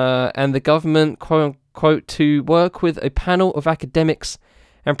 And the government, quote unquote, to work with a panel of academics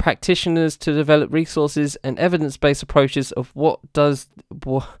and practitioners to develop resources and evidence-based approaches of what does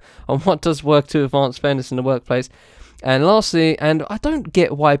work to advance fairness in the workplace. And lastly, and I don't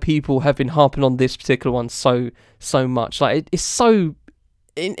get why people have been harping on this particular one so much. Like, it's so,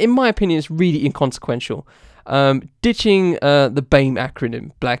 in my opinion, it's really inconsequential. Ditching the BAME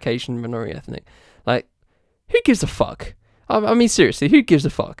acronym, Black, Asian, Minority, Ethnic. Like, who gives a fuck? I mean, seriously, who gives a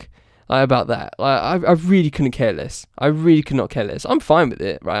fuck about that? Like, I really couldn't care less. I really could not care less. I'm fine with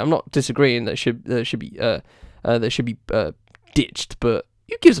it, right? I'm not disagreeing that should be ditched, but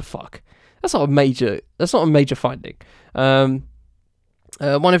who gives a fuck? That's not a major finding. One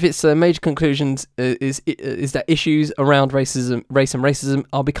of its major conclusions is that issues around race and racism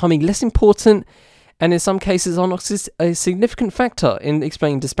are becoming less important, and in some cases are not a significant factor in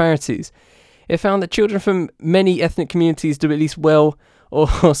explaining disparities. It found that children from many ethnic communities do at least well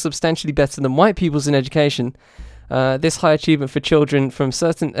or substantially better than white pupils in education. This high achievement for children from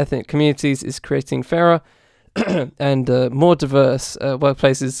certain ethnic communities is creating fairer and more diverse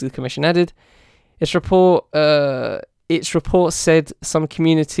workplaces, the Commission added. Its report said some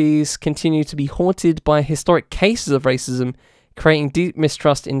communities continue to be haunted by historic cases of racism, creating deep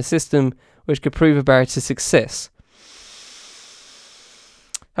mistrust in the system, which could prove a barrier to success.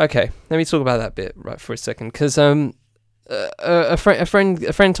 Okay, let me talk about that bit right for a second, because a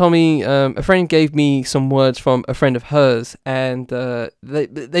friend told me, a friend gave me some words from a friend of hers, and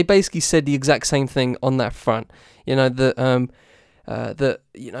they basically said the exact same thing on that front. You know, that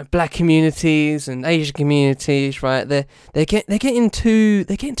black communities and Asian communities, right? They're getting too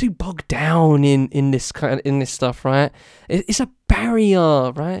bogged down in this stuff, right? It's a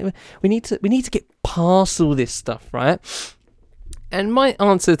barrier, right? We need to get past all this stuff, right? And my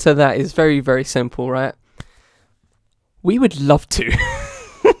answer to that is very, very simple, right? We would love to.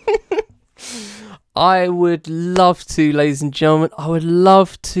 I would love to, ladies and gentlemen. I would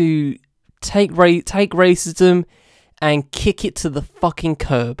love to take racism and kick it to the fucking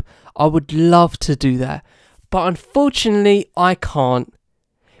curb. I would love to do that. But unfortunately, I can't.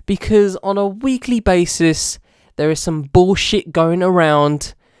 Because on a weekly basis, there is some bullshit going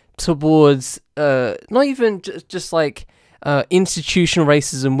around towards, not even just like institutional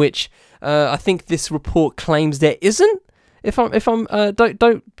racism, which I think this report claims there isn't. If I'm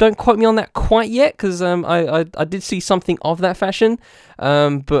don't quote me on that quite yet, because I did see something of that fashion,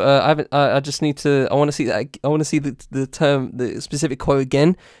 but I haven't. I just need to. I want to see that. I want to see the term, the specific quote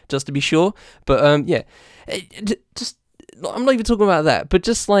again, just to be sure. But yeah, just I'm not even talking about that, but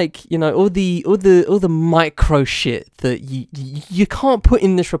just like, all the micro shit that you can't put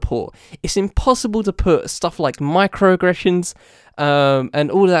in this report. It's impossible to put stuff like microaggressions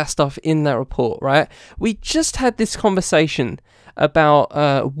and all that stuff in that report, right? We just had this conversation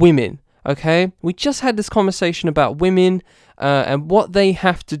about women, okay? We just had this conversation about women and what they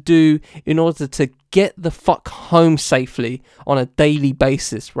have to do in order to get the fuck home safely on a daily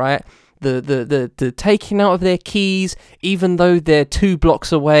basis, right? The taking out of their keys, even though they're 2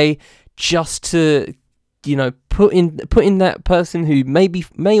 blocks away, just to, put in that person who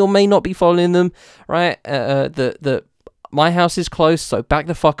may or may not be following them, right? My house is close, so back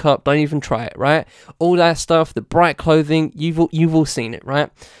the fuck up. Don't even try it, right? All that stuff, the bright clothing, you've all seen it,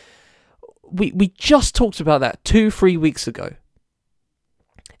 right? We just talked about that 2-3 weeks ago.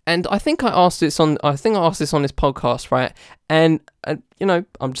 And I think I asked this on this podcast, right? And I'm going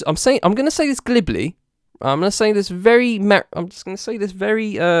to say this glibly. I'm going to say this very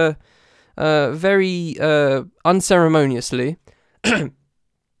unceremoniously.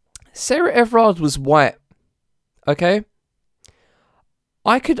 Sarah Everard was white. Okay?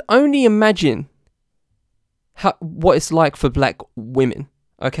 I could only imagine what it's like for black women.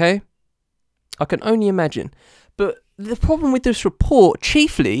 Okay? I can only imagine. But the problem with this report,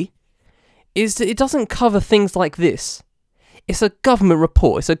 chiefly, is that it doesn't cover things like this. It's a government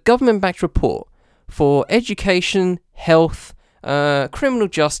report. It's a government-backed report for education, health, criminal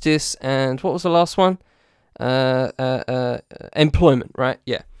justice, and what was the last one? Employment, right?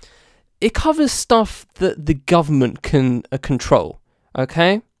 Yeah. It covers stuff that the government can control,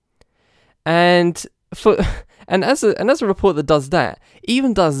 okay? And as a report that does that,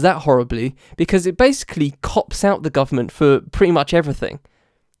 even does that horribly, because it basically cops out the government for pretty much everything.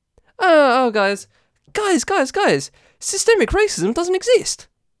 Guys, systemic racism doesn't exist,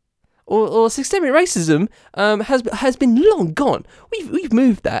 or systemic racism has been long gone. We've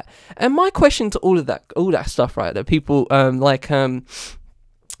moved that. And my question to all that stuff, right? That people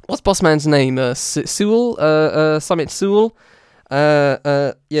what's boss man's name? Sewell, Summit Sewell.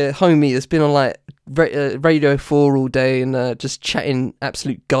 homie has been on like Radio 4 all day and just chatting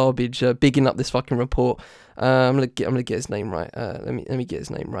absolute garbage, bigging up this fucking report. I'm gonna get his name right. Let me get his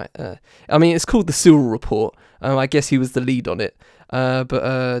name right. I mean, it's called the Sewell Report. I guess he was the lead on it. But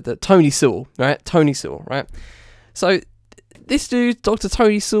the Tony Sewell, right? Tony Sewell, right? So this dude, Dr.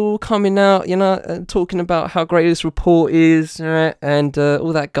 Tony Sewell, coming out, talking about how great this report is, right? And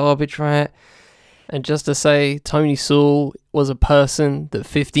all that garbage, right? And just to say, Tony Sewell was a person that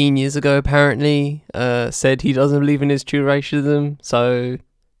 15 years ago apparently said he doesn't believe in institutional racism. So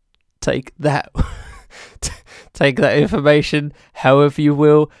take that. Take that information however you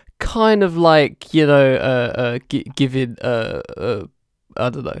will. Kind of like, giving, I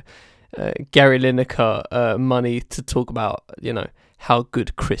don't know, Gary Lineker money to talk about, how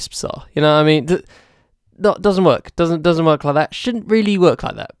good crisps are. You know what I mean? Doesn't work. Doesn't work like that. Shouldn't really work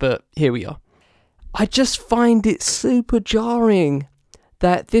like that, but here we are. I just find it super jarring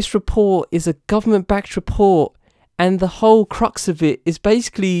that this report is a government-backed report, and the whole crux of it is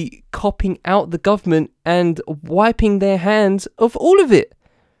basically copying out the government and wiping their hands of all of it.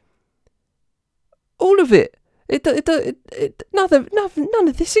 All of it. None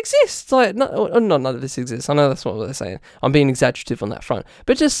of this exists. Like, none of this exists. I know that's what they're saying. I'm being exaggerative on that front.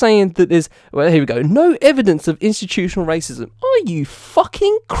 But just saying that there's, well, here we go. No evidence of institutional racism. Are you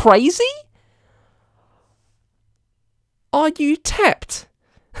fucking crazy? Are you tapped?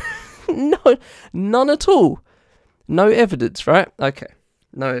 No, none at all. No evidence, right? Okay.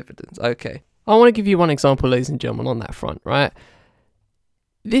 No evidence. Okay. I want to give you one example, ladies and gentlemen, on that front, right?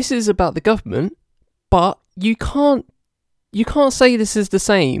 This is about the government, but you can't say this is the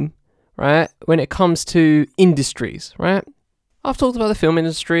same, right, when it comes to industries, right? I've talked about the film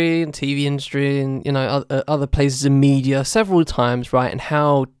industry and TV industry and, other places in media several times, right? And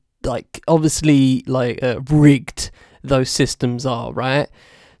how, obviously, rigged those systems are, right?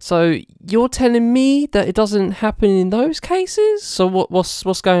 So you're telling me that it doesn't happen in those cases? So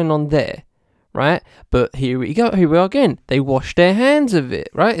what's going on there, right? But here we are again. They wash their hands of it,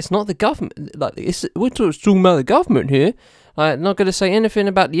 right? It's not the government. We're talking about the government here. Not going to say anything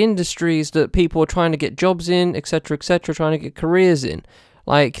about the industries that people are trying to get jobs in, etc., trying to get careers in.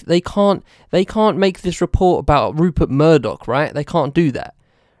 They can't make this report about Rupert Murdoch, right? They can't do that.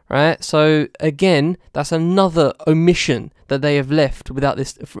 Right, so again, that's another omission that they have left without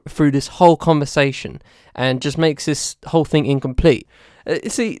this through this whole conversation, and just makes this whole thing incomplete.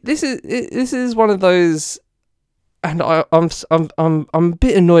 See, this is one of those, and I'm a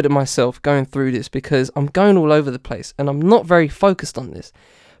bit annoyed at myself going through this because I'm going all over the place and I'm not very focused on this.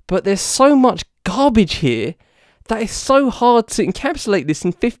 But there's so much garbage here that is so hard to encapsulate this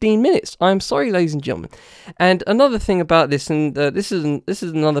in 15 minutes. I'm sorry, ladies and gentlemen. And another thing about this, and this is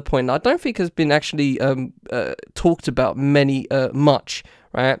another point that I don't think has been actually talked about much,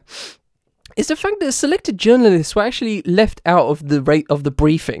 right? Is the fact that selected journalists were actually left out of the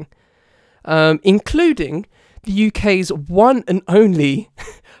briefing, including the UK's one and only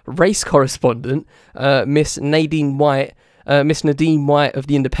race correspondent, Miss Nadine White of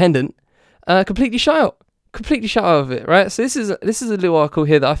The Independent, completely shut out of it, right? So this is a little article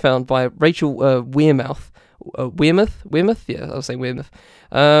here that I found by Rachel Wearmouth. Yeah, I'll say Wearmouth.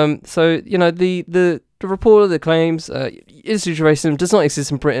 So the reporter that claims institutional racism does not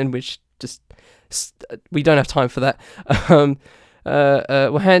exist in Britain, which just we don't have time for that.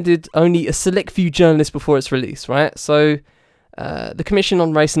 Were handed only a select few journalists before its release, right? So the Commission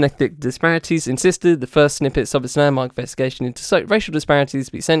on Race and Ethnic Disparities insisted the first snippets of its landmark investigation into racial disparities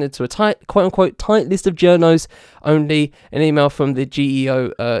be sent to a tight, quote-unquote, tight list of journos only. An email from the GEO,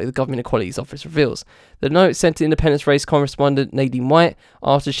 the Government Equalities Office, reveals. The note sent to Independence race correspondent Nadine White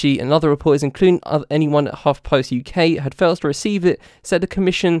after she and other reporters, including anyone at HuffPost UK, had failed to receive it, said the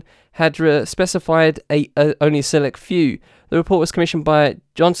Commission had specified only a select few. The report was commissioned by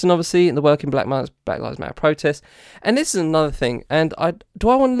Johnson, obviously, in the Working Black Lives Matter protest. And this is another thing. And do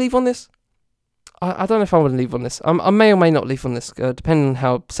I want to leave on this? I don't know if I want to leave on this. I may or may not leave on this, depending on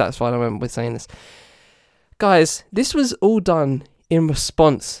how satisfied I am with saying this. Guys, this was all done in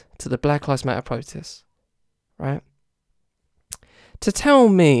response to the Black Lives Matter protests, right? To tell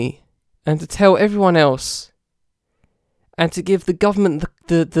me and to tell everyone else and to give the government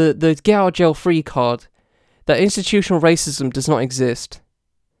the get out of jail free card that institutional racism does not exist.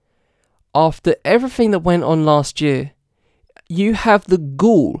 After everything that went on last year, you have the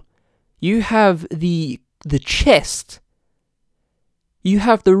gall, you have the chest, you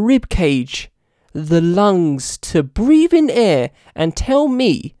have the rib cage, the lungs to breathe in air and tell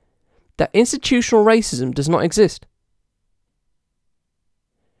me that institutional racism does not exist.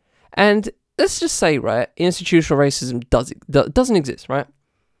 And let's just say, right, institutional racism doesn't exist, right?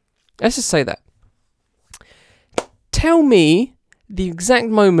 Let's just say that. Tell me the exact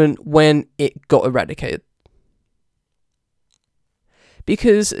moment when it got eradicated.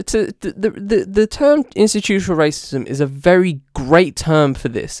 Because the term institutional racism is a very great term for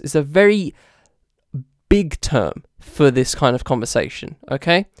this. It's a very big term for this kind of conversation,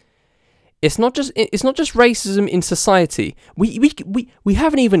 okay? It's not just racism in society. We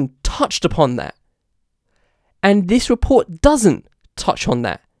haven't even touched upon that. And this report doesn't touch on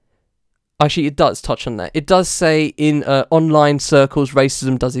that. Actually, it does touch on that. It does say in online circles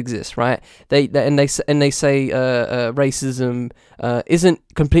racism does exist, right? They say racism isn't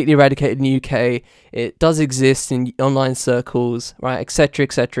completely eradicated in the UK. It does exist in online circles, right? Etc.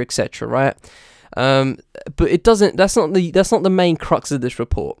 Etc. Etc. Right? But it doesn't. That's not the main crux of this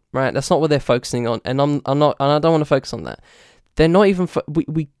report, right? That's not what they're focusing on, and I don't want to focus on that. They're not even.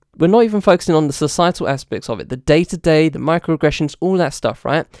 We're not even focusing on the societal aspects of it, the day-to-day, the microaggressions, all that stuff,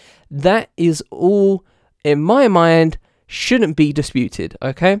 right? That is all, in my mind, shouldn't be disputed,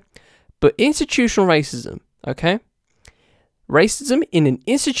 okay? But institutional racism, okay? Racism in an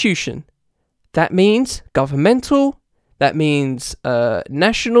institution, that means governmental, that means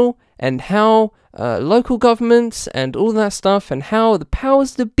national, and how local governments and all that stuff, and how the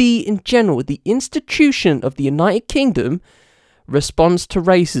powers that be in general, the institution of the United Kingdom, responds to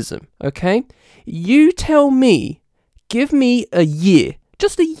racism, okay? You tell me, give me a year,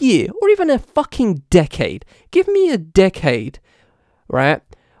 just a year, or even a fucking decade. Give me a decade, right,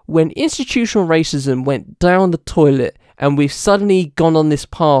 when institutional racism went down the toilet and we've suddenly gone on this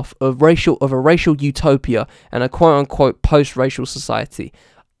path of a racial utopia and a quote-unquote post-racial society.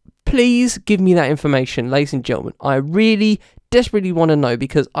 Please give me that information, ladies and gentlemen. I really, desperately want to know,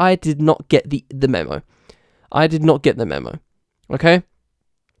 because I did not get the memo. I did not get the memo. Okay,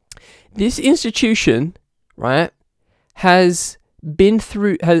 this institution, right, has been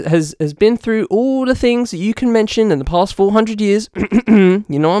through all the things that you can mention in the past 400 years. You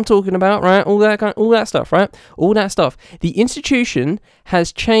know what I'm talking about, right? All that stuff, right? All that stuff. The institution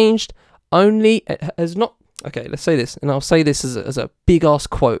has changed only, has not. Okay, let's say this, and I'll say this as a big ass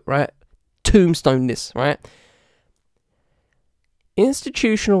quote, right? Tombstone this, right?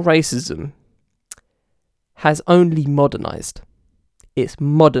 Institutional racism has only modernized. It's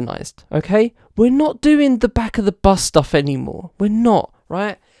modernized, okay? We're not doing the back of the bus stuff anymore. We're not,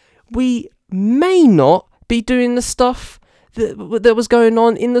 right? We may not be doing the stuff that was going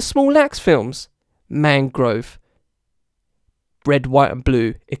on in the Small Axe films. Mangrove, Red, White and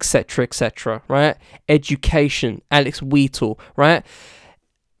Blue, etc., right? Education, Alex Wheatle, right?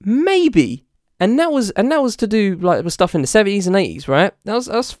 Maybe. And that was to do like with stuff in the 70s and 80s, right?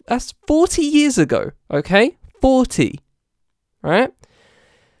 That's 40 years ago, okay? 40. Right?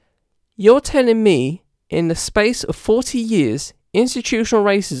 You're telling me in the space of 40 years, institutional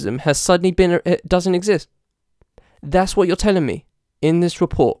racism has suddenly it doesn't exist. That's what you're telling me in this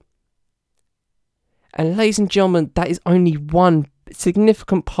report. And ladies and gentlemen, that is only one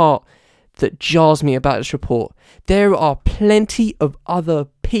significant part that jars me about this report. There are plenty of other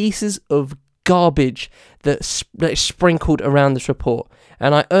pieces of garbage that is sprinkled around this report.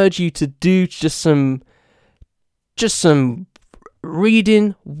 And I urge you to do just some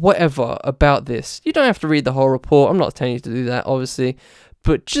reading, whatever, about this. You don't have to read the whole report. I'm not telling you to do that, obviously,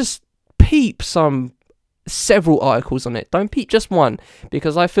 but just peep several articles on it. Don't peep just one,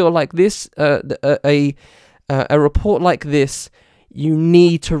 because I feel like this, a report like this, you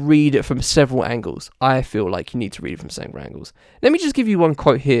need to read it from several angles. I feel like you need to read it from several angles. Let me just give you one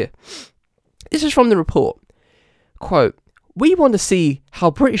quote here. This is from the report. Quote, "We want to see how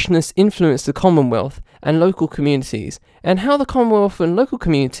Britishness influenced the Commonwealth and local communities, and how the Commonwealth and local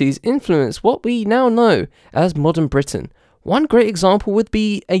communities influence what we now know as modern Britain. One great example would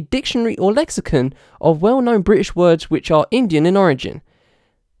be a dictionary or lexicon of well-known British words which are Indian in origin.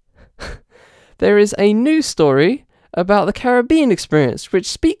 There is a news story about the Caribbean experience which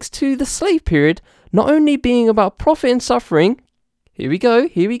speaks to the slave period not only being about profit and suffering." Here we go.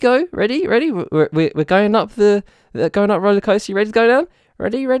 Ready? We're going up roller coaster. You ready to go down?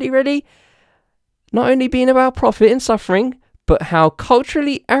 Ready? Not only being about profit and suffering, but how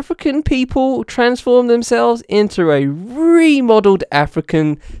culturally African people transform themselves into a remodeled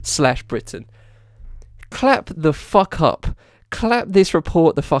African/Britain. Clap the fuck up. Clap this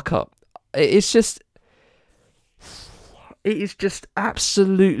report the fuck up. It is just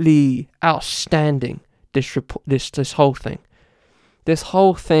absolutely outstanding. This report, this whole thing. This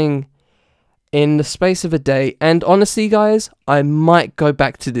whole thing in the space of a day. And honestly, guys, I might come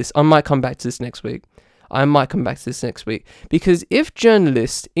back to this next week. I might come back to this next week. Because if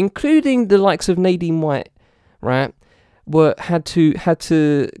journalists, including the likes of Nadine White, right, had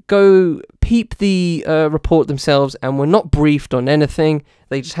to go peep the report themselves and were not briefed on anything,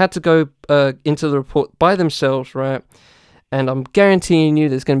 they just had to go into the report by themselves, right? And I'm guaranteeing you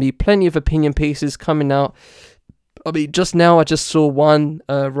there's going to be plenty of opinion pieces coming out. I mean, just now I just saw one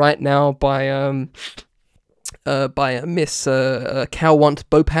right now by Miss Kalwant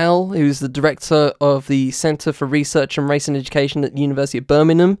Bhopal, who's the director of the Centre for Research and Race and Education at the University of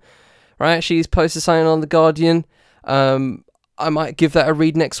Birmingham. Right, she's posted something on The Guardian. I might give that a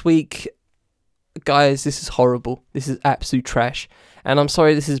read next week. Guys, this is horrible. This is absolute trash. And I'm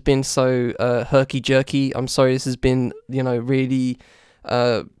sorry this has been so herky-jerky. I'm sorry this has been, really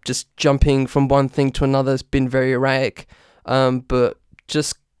just jumping from one thing to another. It's been very erratic. But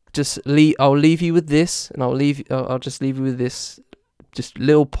I'll leave you with this, and I'll just leave you with this just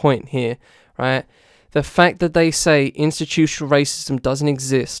little point here, right? The fact that they say institutional racism doesn't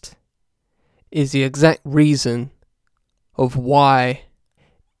exist is the exact reason of why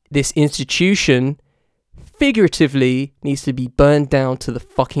this institution figuratively needs to be burned down to the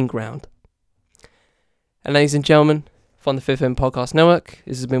fucking ground. And ladies and gentlemen, from the 5FM Podcast Network,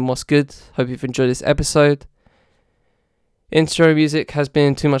 this has been What's Good. Hope you've enjoyed this episode. Intro music has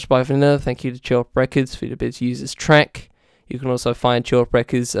been Too Much by Vanilla. Thank you to Chill Up Records for the ability to use this track. You can also find Chill Up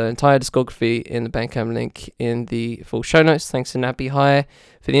Records' entire discography in the Bandcamp link in the full show notes. Thanks to Nappy Hire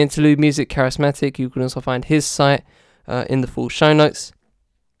for the interlude music, Charismatic. You can also find his site in the full show notes.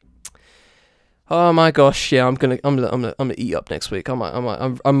 Oh my gosh, yeah, I'm gonna eat up next week. I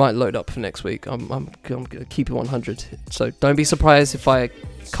might load up for next week. I'm gonna keep it 100. So don't be surprised if I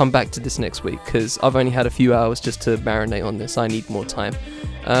come back to this next week, because I've only had a few hours just to marinate on this. I need more time.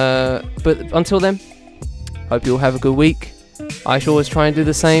 But until then, hope you all have a good week. I shall always try and do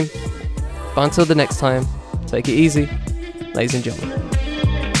the same. But until the next time, take it easy, ladies and gentlemen.